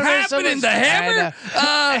sneaking What is around. happening? The Hammer?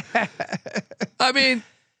 I mean,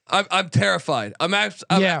 I'm terrified.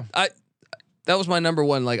 That was my number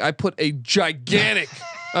one. Like, I put a gigantic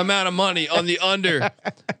amount of money on the under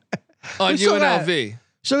on UNLV.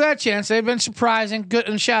 So got a chance. They've been surprising. Good,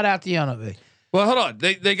 and shout out to UNLV. Well, hold on.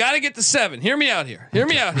 They got to get to 7. Hear me out here.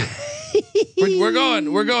 We're going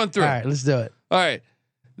through. All right, let's do it. All right.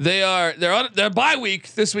 They're on their bye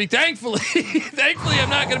week this week. Thankfully, I'm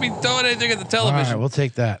not going to be throwing anything at the television. All right, we'll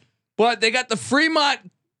take that. But they got the Fremont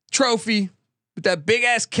Trophy with that big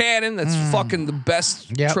ass cannon. That's fucking the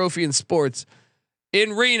best trophy in sports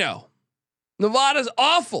in Reno. Nevada's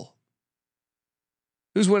awful.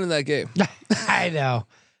 Who's winning that game? I know.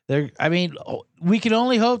 We can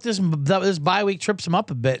only hope this bye week trips them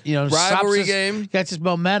up a bit. You know, rivalry game. Gets his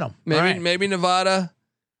momentum. Maybe Nevada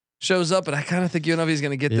shows up, and I kind of think UNLV is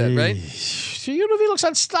going to get that, right? So UNLV looks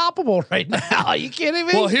unstoppable right now. Are you kidding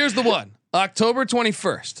me? Well, here's the one. October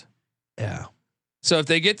 21st. Yeah. So if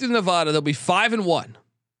they get through Nevada, they'll be 5-1,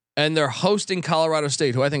 and they're hosting Colorado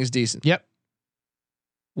State, who I think is decent. Yep.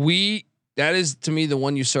 That is to me the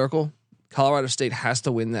one you circle. Colorado State has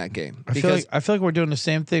to win that game. I feel like we're doing the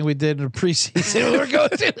same thing we did in the preseason. We're going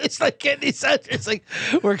to it's like Kennedy Center. It's like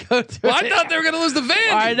we're going to. Well, I thought they were going to lose to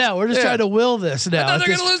Vandy. I know. We're just trying to will this now. I thought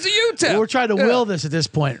they're going to lose to UTEP. We're trying to will this at this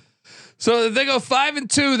point. So if they go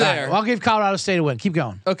 5-2 there. Right, well, I'll give Colorado State a win. Keep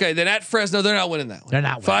going. Okay, then at Fresno, they're not winning that one. They're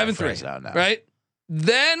not winning 5-3. Fresno, no. Right?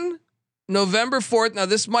 Then November 4th. Now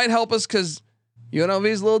this might help us because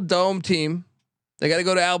UNLV's little dome team. They got to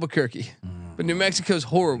go to Albuquerque. But New Mexico's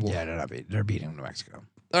horrible. Yeah, they're beating New Mexico.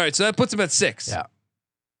 All right, so that puts them at 6. Yeah.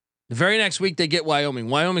 The very next week they get Wyoming.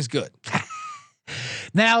 Wyoming's good.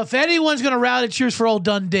 Now, if anyone's going to rally the cheers for old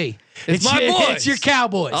Dundee, it's my boys. It's your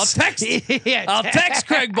Cowboys. I'll text. I'll text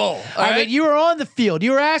Craig Bowl. I mean, you were on the field.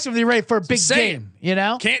 You were asking if they're ready for a big game. You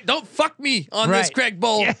know, don't fuck me on this Craig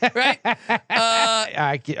Bowl, right?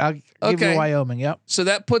 I'll give you Wyoming. Yep. So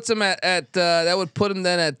that puts them at that would put them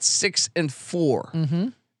then at 6-4. Mm-hmm.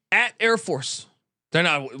 At Air Force. They're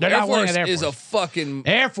not Air Force is a fucking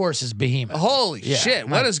Air Force is behemoth. Holy shit!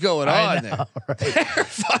 What is going on there? Right? They're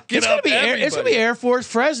fucking it's gonna be it's gonna be Air Force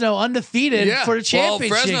Fresno undefeated for the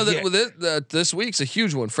championship. Well, Fresno this week's a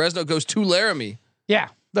huge one. Fresno goes to Laramie. Yeah,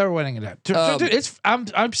 they're winning it.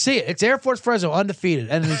 I'm seeing it. It's Air Force Fresno undefeated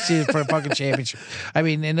and it's for a fucking championship. I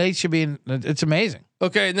mean, and they should be. It's amazing.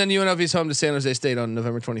 Okay, and then UNLV's home to San Jose State on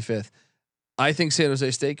November 25th. I think San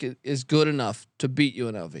Jose State is good enough to beat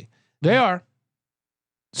UNLV. They are.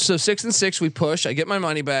 So 6-6, we push. I get my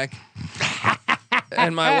money back,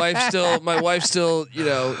 and my wife still,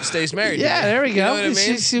 stays married. Yeah, there we go. You know what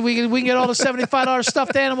I mean? We can get all the $75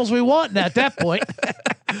 stuffed animals we want at that point.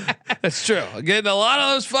 That's true. I'm getting a lot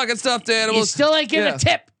of those fucking stuffed animals. You still ain't getting a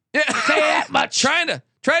tip. Yeah, say that much. Trying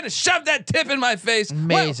to shove that tip in my face.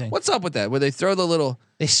 Amazing. What's up with that? Where they throw the little.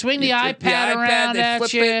 They swing the iPad around they at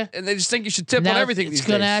flip you, it, and they just think you should tip on everything. It's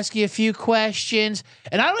going to ask you a few questions,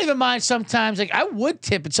 and I don't even mind sometimes. Like I would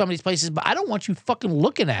tip at some of these places, but I don't want you fucking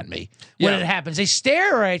looking at me when it happens. They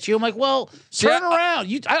stare at you. I'm like, well, turn around.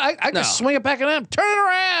 I can swing it back at them. Turn it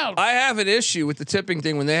around. I have an issue with the tipping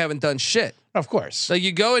thing when they haven't done shit. Of course. Like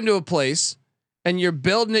you go into a place. And you're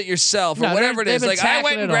building it yourself or whatever it is. Like I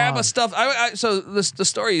went and grabbed a stuff. So the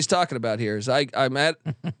story he's talking about here is I grab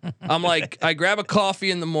a coffee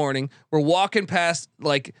in the morning. We're walking past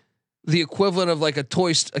like the equivalent of like a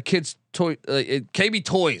kid's toy, KB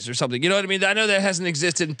Toys or something. You know what I mean? I know that hasn't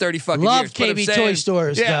existed in 30 fucking years. Love KB Toy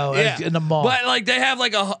stores though in the mall. But like they have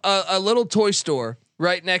like a little toy store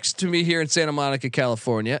right next to me here in Santa Monica,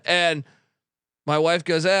 California. And my wife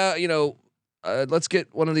goes, let's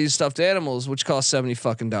get one of these stuffed animals, which costs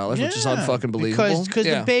 $70 which is unfucking believable. Because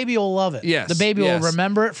the baby will love it. Yes, the baby will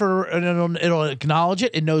remember it and it'll acknowledge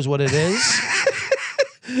it. It knows what it is.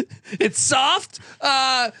 It's soft,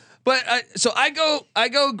 so I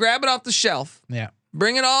go grab it off the shelf. Yeah,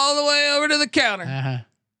 bring it all the way over to the counter,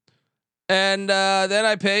 and then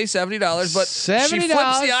I pay $70. But $70 she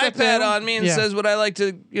flips the iPad on me and says, "Would I like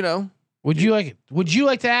to, Would you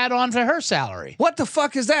like to add on to her salary? What the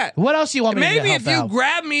fuck is that? What else do you want me to help Maybe if you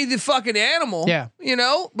grab me the fucking animal,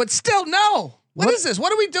 but still no. What is this?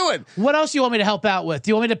 What are we doing? What else do you want me to help out with?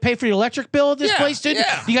 Do you want me to pay for your electric bill at this place, dude?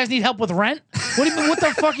 Yeah. You guys need help with rent? What do you mean? What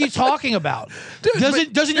the fuck are you talking about?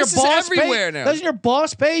 Dude, doesn't your boss everywhere now? Doesn't your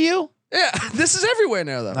boss pay you? Yeah, this is everywhere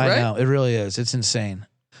now, though. I know it really is. It's insane.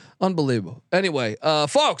 Unbelievable. Anyway,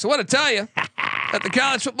 folks, I want to tell you that the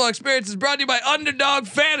college football experience is brought to you by Underdog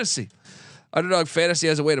Fantasy. Underdog Fantasy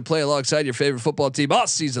has a way to play alongside your favorite football team all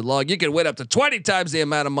season long. You can win up to 20 times the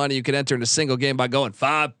amount of money you can enter in a single game by going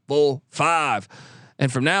 5-full-5.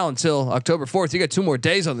 And from now until October 4th, you got 2 more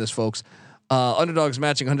days on this, folks. Underdog's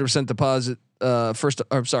matching 100% deposit.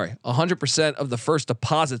 100% of the first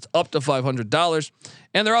deposits up to $500,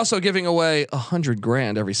 and they're also giving away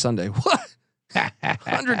 $100,000 every Sunday. What?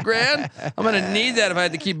 $100,000? I'm gonna need that if I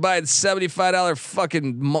had to keep buying $75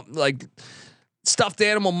 fucking like stuffed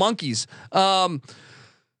animal monkeys.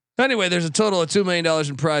 Anyway, there's a total of $2 million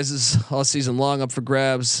in prizes all season long up for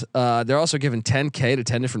grabs. They're also giving $10K to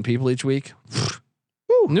 10 different people each week.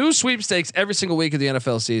 New sweepstakes every single week of the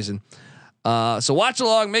NFL season. So watch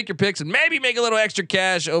along, make your picks, and maybe make a little extra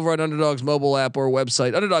cash over on Underdog's mobile app or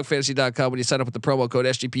website, UnderdogFantasy.com. When you sign up with the promo code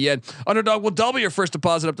SGPN, Underdog will double your first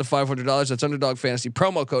deposit up to $500. That's Underdog Fantasy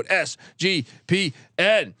promo code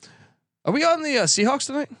SGPN. Are we on the Seahawks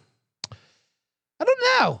tonight? I don't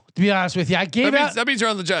know. To be honest with you, I gave out. That means you're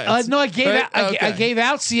on the Giants. No, I gave right? out. Okay. I gave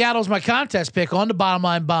out Seattle's my contest pick on the Bottom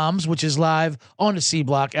Line Bombs, which is live on the C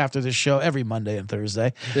Block after this show every Monday and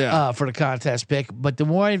Thursday. Yeah. For the contest pick, but the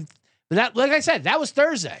more. That, like I said, that was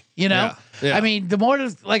Thursday. You know, Yeah. I mean, the more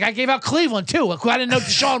like I gave out Cleveland too. I didn't know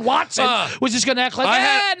Deshaun Watson was just going to act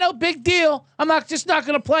like, no big deal. I'm not going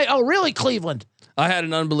to play. Oh, really, Cleveland? I had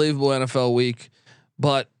an unbelievable NFL week,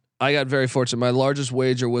 but I got very fortunate. My largest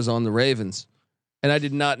wager was on the Ravens, and I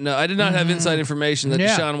did not know. I did not have inside information that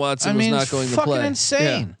Deshaun Watson was not going to play. Fucking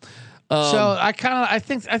insane. Yeah. So I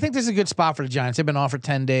think this is a good spot for the Giants. They've been on for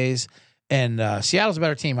 10 days, and Seattle's a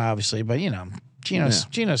better team, obviously, but you know. Geno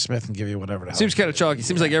Smith can give you whatever the hell. Seems kind of chalky.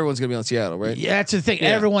 Seems like everyone's gonna be on Seattle, right? Yeah, that's the thing. Yeah.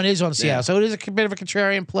 Everyone is on Seattle, Yeah. so it is a bit of a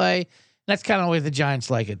contrarian play. That's kind of the way the Giants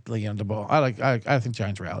like it. The ball. I think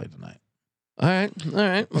Giants rally tonight. All right.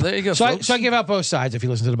 Well, there you go. So folks. I give out both sides. If you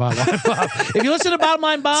listen to the Bottom Line Bombs, if you listen to the Bottom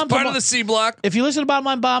Line Bombs, it's part of the C Block. If you listen to Bottom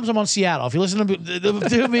Line Bombs, I'm on Seattle. If you listen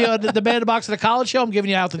to me on the Man in the Box of the College Show, I'm giving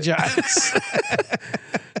you out the Giants.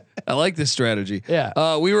 I like this strategy.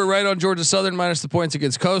 Yeah. We were right on Georgia Southern minus the points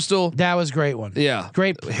against Coastal. That was a great one. Yeah.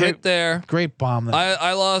 Great hit there. Great bomb there.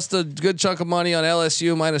 I lost a good chunk of money on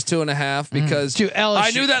LSU minus 2.5 because To LSU.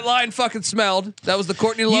 I knew that line fucking smelled. That was the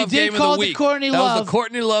Courtney Love did game of call the it the week. Courtney that Love. was the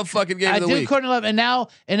Courtney Love fucking game I of the did week. Courtney Love, and now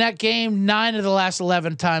in that game, 9 of the last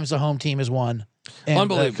 11 times the home team has won. And,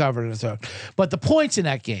 Unbelievable. Covered in its own. But the points in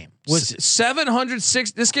that game was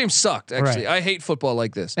 706. This game sucked. Actually, Right. I hate football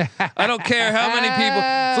like this. I don't care how many people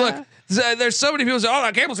look. There's so many people say, "Oh,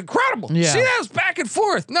 that game was incredible." Yeah. See, that was back and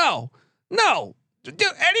forth. No. Dude,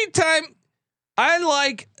 anytime I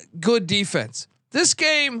like good defense, this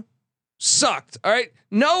game sucked. All right,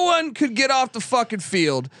 no one could get off the fucking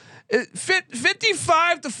field.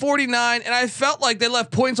 55-49, and I felt like they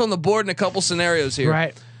left points on the board in a couple scenarios here.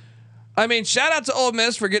 right. I mean, shout out to Ole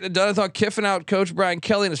Miss for getting it done. I thought Kiffin out Coach Brian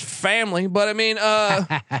Kelly and his family, but I mean,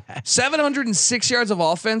 706 yards of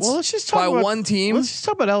offense Well, let's just talk by about, one team. Let's just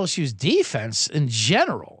talk about LSU's defense in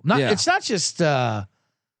general. It's not just it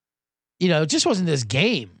just wasn't this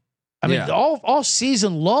game. I mean, all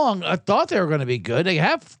season long, I thought they were going to be good.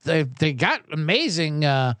 They got amazing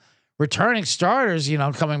returning starters.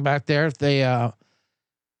 Coming back there,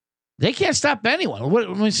 they can't stop anyone. Let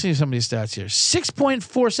me see some of these stats here.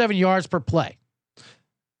 6.47 yards per play,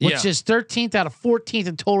 which is 13th out of 14th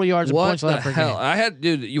in total yards. What and points the allowed per hell? game. I had,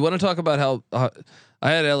 dude. You want to talk about how I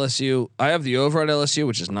had LSU? I have the over on LSU,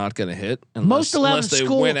 which is not going to hit Most allowed unless in they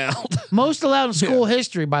school win out. Most allowed in school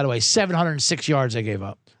history, by the way, 706 yards they gave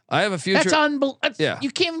up. I have a future. That's unbelievable. Yeah. You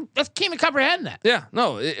can't even comprehend that. Yeah,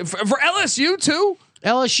 no, for LSU too.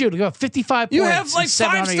 LSU to go 55 You points. have like and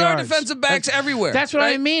 700 5-star yards. defensive backs everywhere. That's what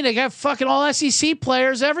right? I mean. They got fucking all SEC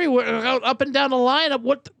players everywhere, up and down the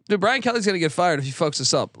lineup. Dude, Brian Kelly's gonna get fired if he fucks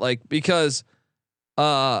this up. Like because,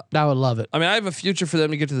 I would love it. I mean, I have a future for them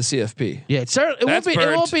to get to the CFP. Yeah, it won't be.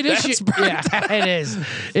 It won't be this year. Yeah, it is.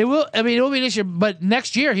 It will. I mean, it will be this year, but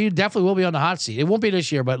next year he definitely will be on the hot seat. It won't be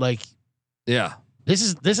this year, but like, Yeah, this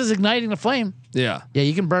is igniting the flame. yeah. Yeah,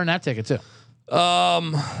 you can burn that ticket too.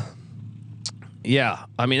 Yeah,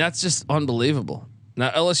 I mean that's just unbelievable. Now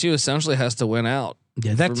LSU essentially has to win out.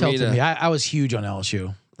 Yeah, that For me tilted to- me. I was huge on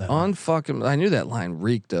LSU. I knew that line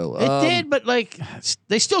reeked though. It did, but like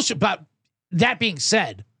they still should. But that being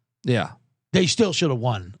said, Yeah, they still should have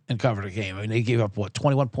won and covered a game. I mean, they gave up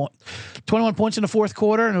 21 points in the fourth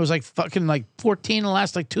quarter, and it was like fucking like 14 in the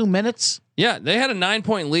last like 2 minutes. yeah. They had a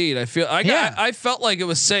 9-point lead. I felt like it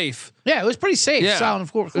was safe. Yeah, it was pretty safe. Yeah, Solid in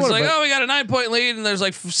the fourth it's quarter. like, but oh, we got a 9-point lead, and there's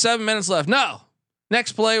like 7 minutes left. No,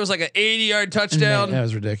 next play was like an 80-yard touchdown. that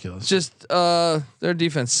was ridiculous. Just their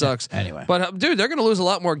defense sucks. Anyway. But dude, they're gonna lose a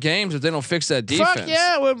lot more games if they don't fix that defense. Fuck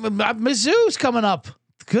yeah, Mizzou's coming up.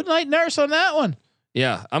 Good night, nurse on that one.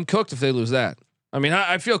 Yeah, I'm cooked if they lose that. I mean,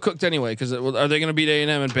 I feel cooked anyway because are they going to beat A&M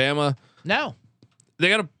and Bama? No, They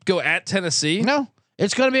got to go at Tennessee. no.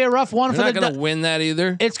 It's going to be a rough one They're for not going to win that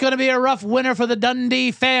either. It's going to be a rough winner for the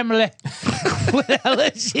Dundee family.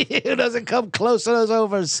 LSU doesn't come close to those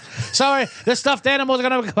overs. Sorry, the stuffed animals are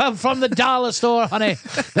going to come from the dollar store, honey.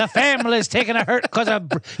 The family's taking a hurt because of.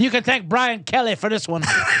 You can thank Brian Kelly for this one.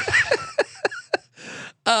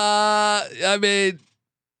 I mean,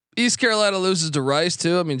 East Carolina loses to Rice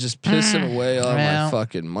too. I mean, just pissing away all my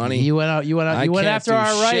fucking money. You went out. You went after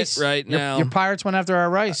our Rice right now. Your Pirates went after our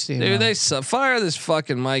Rice. Dude, they fire this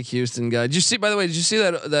fucking Mike Houston guy. Did you see? By the way, did you see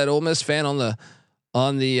that Ole Miss fan on the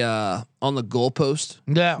goalpost?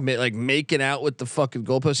 Yeah, like making out with the fucking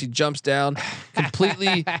goalpost. He jumps down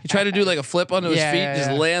completely. He tried to do like a flip onto his feet,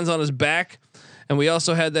 just lands on his back. And we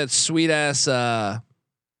also had that sweet ass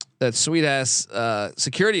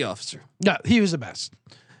security officer. Yeah, he was the best.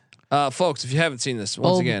 Folks, if you haven't seen this,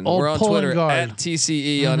 once again, old we're on Twitter guard. at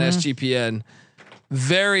TCE on SGPN.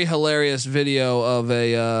 Very hilarious video of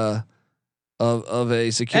a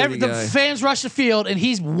security The guy. fans rush the field, and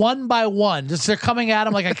he's one by one. Just they're coming at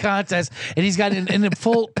him like a contest, and he's got in the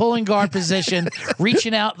full pulling guard position,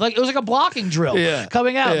 reaching out like it was like a blocking drill. Yeah.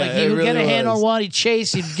 Coming out Yeah, like he it would get a really hand was. on one, he'd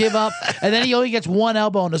chase, he'd give up, and then he only gets one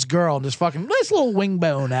elbow on this girl and just fucking nice little wing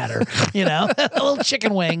bone at her, a little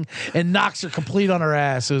chicken wing, and knocks her complete on her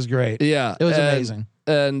ass. It was great. Yeah, It was amazing.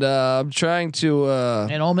 And I'm trying to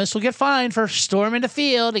And Ole Miss will get fined for storming the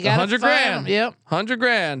field. He got $100,000. Yep.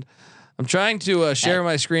 $100,000. I'm trying to share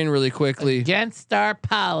my screen really quickly. Against our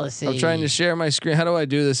policy. I'm trying to share my screen. How do I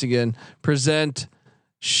do this again? Present,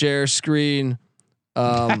 share screen.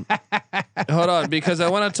 Hold on, because I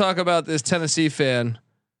want to talk about this Tennessee fan.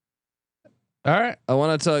 All right. I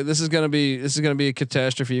want to talk. This is gonna be a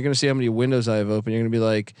catastrophe. You're gonna see how many windows I have open. You're gonna be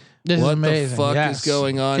like, what the fuck is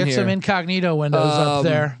going on Get here? some incognito windows up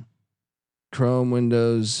there. Chrome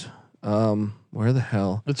windows. Where the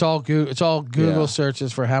hell? It's all Google Yeah.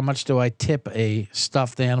 searches for how much do I tip a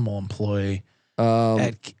stuffed animal employee.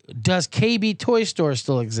 Does KB Toy Store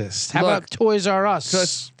still exist? How Look, about Toys R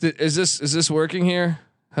Us? Is this working here?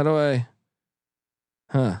 How do I?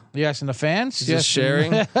 Huh? You asking the fans? Is this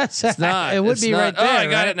sharing? It's not. It would It's be not. right there. Oh, I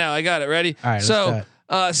got right? it now. I got it. Ready? All right. So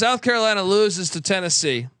South Carolina loses to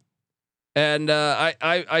Tennessee. And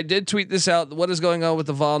I did tweet this out. What is going on with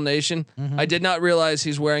the Vol Nation? Mm-hmm. I did not realize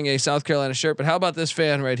he's wearing a South Carolina shirt. But how about this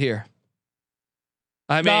fan right here?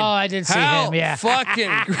 I mean, I did see how him. Yeah. fucking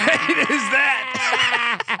great is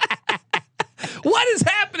that? What is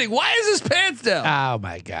happening? Why is his pants down? Oh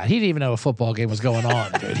my God! He didn't even know a football game was going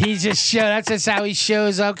on, dude. He just showed. That's just how he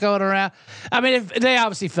shows up going around. I mean, if they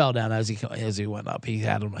obviously fell down as he went up. He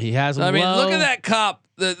has them. I mean, low. look at that cop.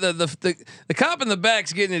 The cop in the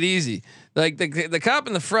back's getting it easy. Like the cop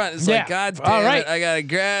in the front is like, God damn All right. it, I gotta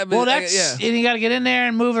grab it. Well, and you got to get in there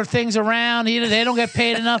and move her things around. They don't get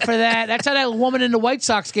paid enough for that. That's how that woman in the White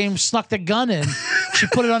Sox game snuck the gun in. She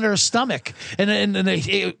put it under her stomach, and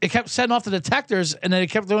it kept setting off the detectors, and then it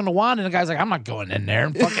kept doing the wand, and the guy's like, "I'm not going in there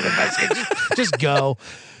and fucking investigate. Just go."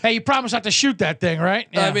 Hey, you promised not to shoot that thing, right?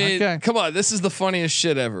 Yeah, I mean, come on, this is the funniest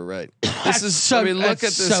shit ever, right? This is so. I mean, look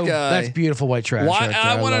at this guy. That's beautiful white trash. Why? right there.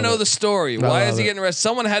 I want to love know it. the story. Why is love he it. getting arrested?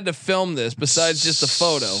 Someone had to film this besides just a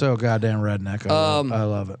photo. So goddamn redneck. I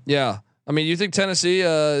love it. Yeah, I mean, you think Tennessee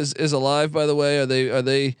is alive? By the way, are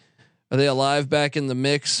they alive back in the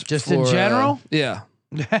mix? Just in general? Yeah.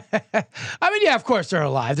 I mean, yeah, of course they're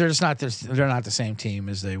alive. They're just not. They're not the same team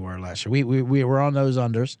as they were last year. We were on those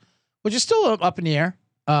unders, which is still up in the air.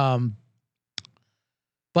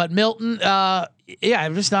 But Milton, yeah,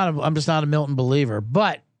 I'm just not a Milton believer.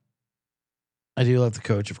 But I do love the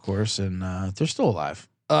coach, of course, and they're still alive.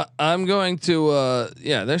 I'm going to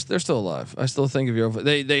they're still alive. I still think of your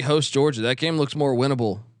they host Georgia. That game looks more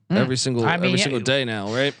winnable every single day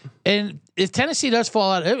now, right? And if Tennessee does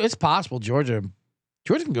fall out, it's possible Georgia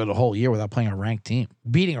can go the whole year without playing a ranked team,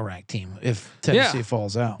 beating a ranked team if Tennessee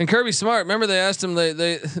falls out. And Kirby Smart, remember they asked him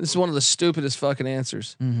this is one of the stupidest fucking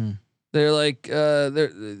answers. Mm-hmm. They're like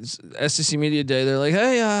SEC Media Day. They're like,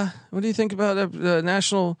 hey, what do you think about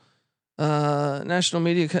national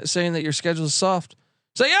media saying that your schedule is soft?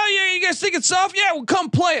 It's like, oh yeah, you guys think it's soft? Yeah, well, come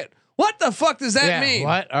play it. What the fuck does that mean?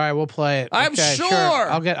 What? All right, we'll play it. I'm Okay, sure.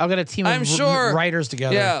 I'll get a team of writers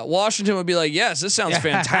together. Yeah, Washington would be like, yes, this sounds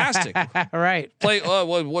fantastic. Right. Play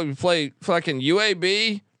what we play fucking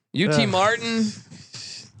UAB, UT Martin.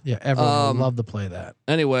 Yeah, everyone would love to play that.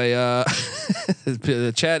 Anyway,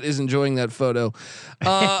 the chat is enjoying that photo.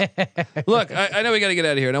 Look, I know we got to get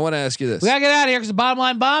out of here, and I want to ask you this. We gotta get out of here because the bottom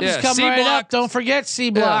line bomb is coming right C-block. up. Don't forget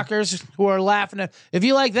C blockers who are laughing at. If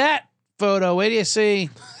you like that photo, wait till you see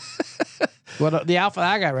What the alpha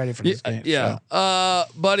I got ready for this game. Yeah. So.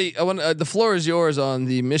 Buddy, I want the floor is yours on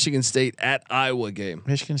the Michigan State at Iowa game.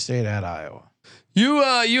 Michigan State at Iowa.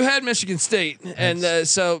 You had Michigan State, and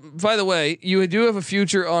so by the way, you do have a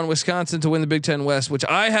future on Wisconsin to win the Big Ten West, which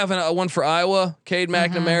I have one for Iowa. Cade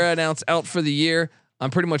McNamara announced out for the year. I'm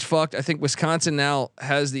pretty much fucked. I think Wisconsin now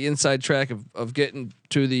has the inside track of getting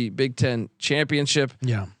to the Big Ten championship.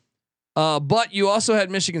 Yeah. But you also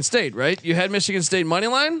had Michigan State, right? You had Michigan State money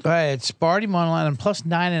line. All right, Sparty money line and plus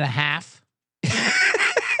 9.5.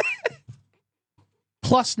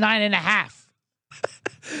 Plus 9.5.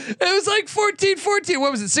 It was like 14-14.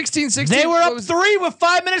 What was it? 16-16. They were up 3 with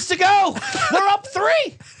 5 minutes to go. They're up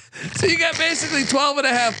 3 So you got basically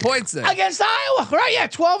 12.5 points there. against Iowa, right? Yeah,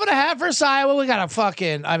 12.5 versus Iowa. We got a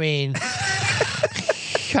fucking. I mean,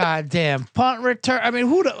 god damn punt return. I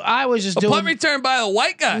mean, Iowa's just doing punt return by a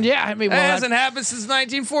white guy. Yeah, I mean, that hasn't happened since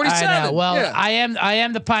 1947. I know. Well, yeah. I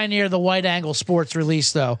am the pioneer of the White Angle Sports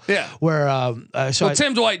release, though. Yeah. Where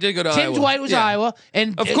Tim Dwight did go to Iowa. Tim Dwight was Iowa,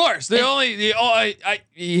 and of course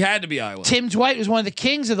he had to be Iowa. Tim Dwight was one of the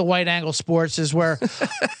kings of the White Angle Sports. Is where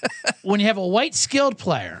when you have a white skilled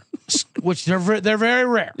player, which they're very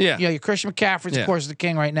rare. Yeah. You know, Christian McCaffrey's of course the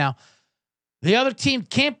king right now. The other team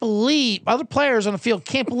can't believe other players on the field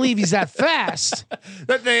can't believe he's that fast.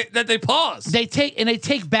 that they pause. They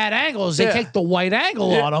take bad angles. They take the white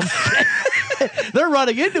angle on them. They're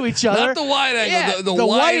running into each other. Not the wide angle. Yeah, the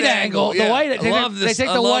white angle. The white. I love this. They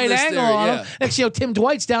take the white angle on him. Next, Tim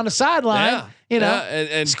Dwight's down the sideline. Yeah.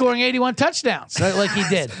 And scoring 81 touchdowns like he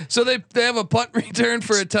did. So they have a punt return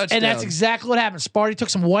for a touchdown. And that's exactly what happened. Sparty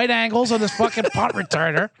took some white angles on this fucking punt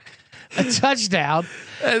returner. A touchdown.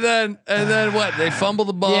 And then what? They fumble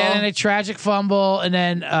the ball. Yeah, and then a tragic fumble, and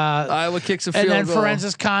then Iowa kicks a field goal. And then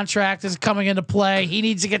Forenza's contract is coming into play. He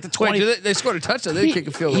needs to get to 20. Wait, they scored a touchdown. They didn't kick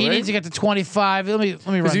a field goal. He needs to get to 25. Let me run.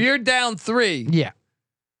 Because if you're down 3. Yeah.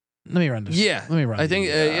 Let me run this. Yeah. Let me run. I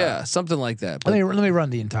think something like that. Let me run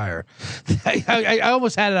the entire. I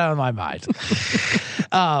almost had it out of my mind.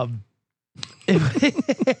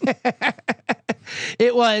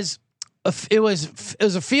 It was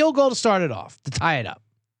a field goal to start it off, to tie it up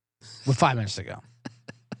with 5 minutes to go.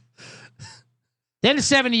 Then a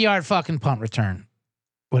 70-yard fucking punt return,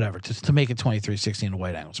 whatever, to make it 23-16 to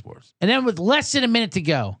White Angle Sports. And then with less than a minute to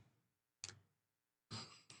go,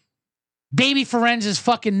 baby Forenza's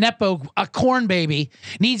fucking Nepo, a corn baby,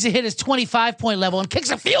 needs to hit his 25-point level and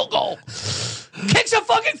kicks a field goal. Kicks a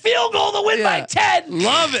fucking field goal to win by 10.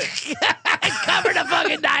 Love it. Covered a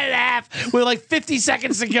fucking 9.5 with like 50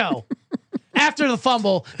 seconds to go. After the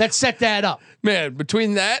fumble that set that up. Man,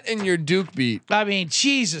 between that and your Duke beat, I mean,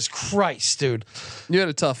 Jesus Christ, dude. You had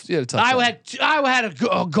a tough. Iowa had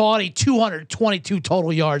a gaudy 222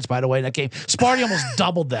 total yards, by the way, in that game. Sparty almost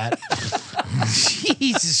doubled that.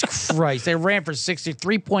 Jesus Christ. They ran for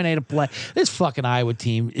 63.8 a play. This fucking Iowa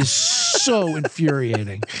team is so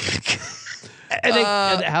infuriating.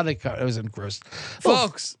 And how they cut it was engrossed.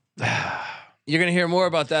 Folks. You're going to hear more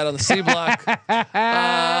about that on the C block. The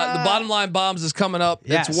bottom line bombs is coming up.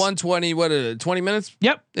 Yes. It's 1:20. What is it? 20 minutes?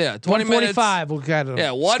 Yep. Yeah, 20 minutes. 1:45. We'll get it.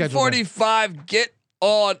 Yeah, 1:45. Get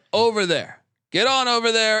on over there. Get on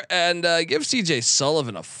over there and give CJ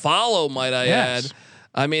Sullivan a follow, might I add.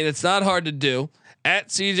 I mean, it's not hard to do. At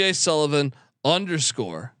CJ Sullivan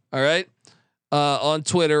 _. All right. On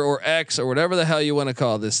Twitter or X or whatever the hell you want to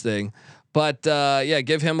call this thing. But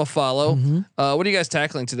give him a follow. What are you guys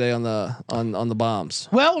tackling today on the bombs?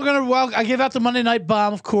 Well, I gave out the Monday night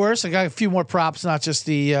bomb, of course. I got a few more props, not just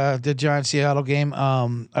the Giants Seattle game.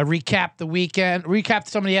 I recapped the weekend, recapped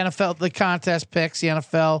some of the NFL, the contest picks, the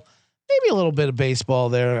NFL, maybe a little bit of baseball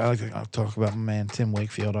there. I'll talk about my man Tim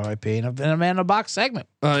Wakefield, RIP, and a man in a box segment.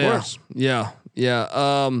 Of course. Yeah.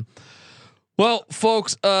 Well,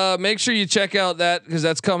 folks, make sure you check out that because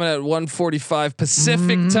that's coming at 1:45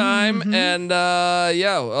 Pacific time, and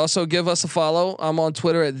also give us a follow. I'm on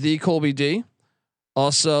Twitter at @TheColbyD.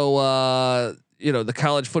 Also, the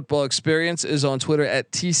College Football Experience is on Twitter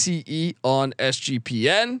at TCE on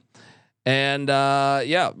SGPN, and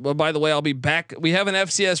Well, by the way, I'll be back. We have an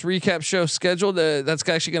FCS recap show scheduled. That's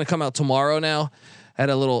actually going to come out tomorrow now. Had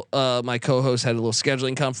a little, my co-host had a little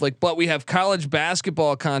scheduling conflict, but we have college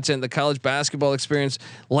basketball content, the College Basketball Experience,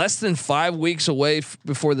 less than 5 weeks away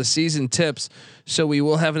before the season tips. So we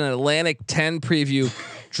will have an Atlantic 10 preview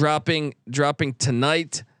dropping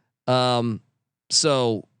tonight.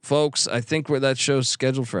 So folks, I think where that show's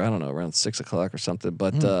scheduled for, I don't know, around 6 o'clock or something,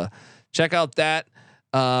 but check out that.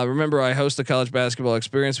 Remember, I host the College Basketball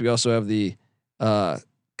Experience. We also have the,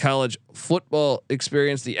 College Football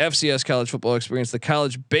Experience, the FCS College Football Experience, the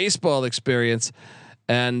College Baseball Experience,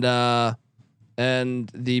 and and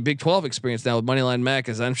the Big 12 experience now with Moneyline Mac,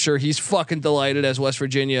 as I'm sure he's fucking delighted as West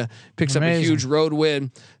Virginia picks up a huge road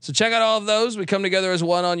win. So check out all of those. We come together as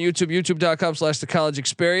one on YouTube, youtube.com/The College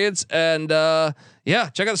Experience. And check out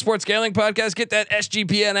the Sports Gambling Podcast. Get that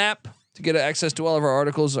SGPN app to get access to all of our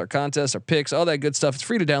articles, our contests, our picks, all that good stuff. It's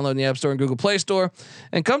free to download in the App Store and Google Play Store.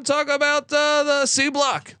 And come talk about the C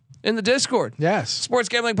Block in the Discord. Yes.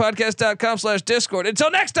 SportsGamblingPodcast.com/Discord.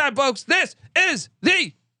 Until next time, folks, this is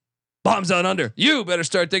the Bombs Down Under. You better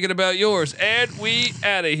start thinking about yours. And we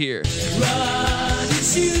out of here. Run and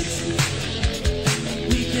shoot.